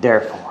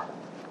 therefore.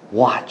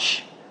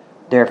 Watch.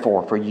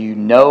 Therefore, for you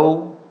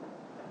know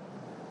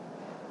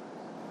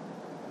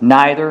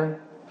neither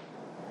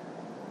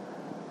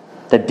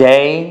the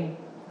day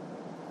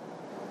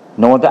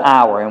nor the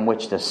hour in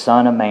which the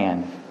Son of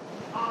Man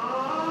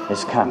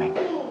is coming.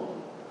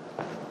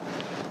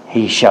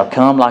 He shall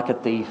come like a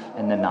thief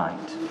in the night.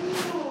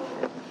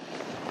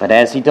 But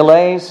as He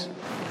delays,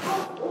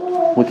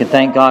 we can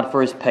thank God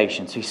for His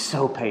patience. He's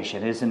so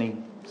patient, isn't He,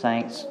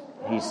 saints?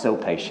 He's so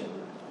patient.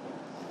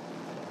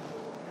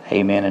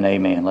 Amen and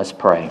amen. Let's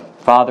pray.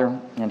 Father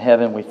in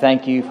heaven, we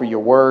thank You for Your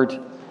word.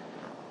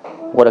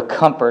 What a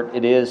comfort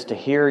it is to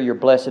hear Your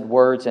blessed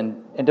words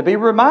and to be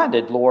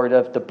reminded, Lord,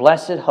 of the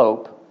blessed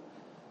hope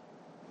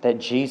that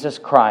Jesus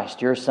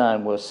Christ, Your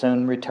Son, will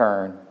soon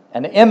return.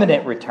 An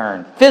imminent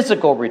return,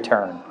 physical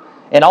return,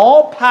 in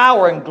all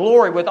power and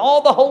glory with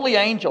all the holy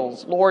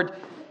angels. Lord,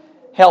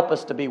 help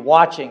us to be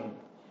watching,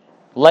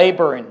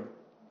 laboring,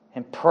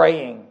 and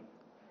praying,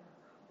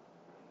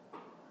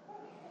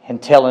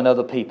 and telling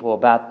other people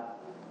about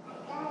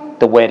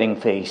the wedding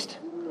feast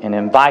and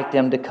invite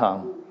them to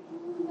come.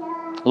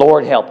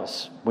 Lord, help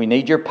us. We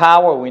need Your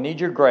power, we need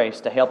Your grace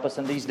to help us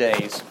in these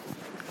days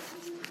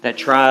that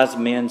tries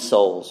men's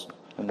souls.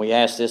 And we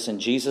ask this in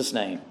Jesus'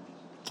 name.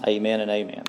 Amen and amen.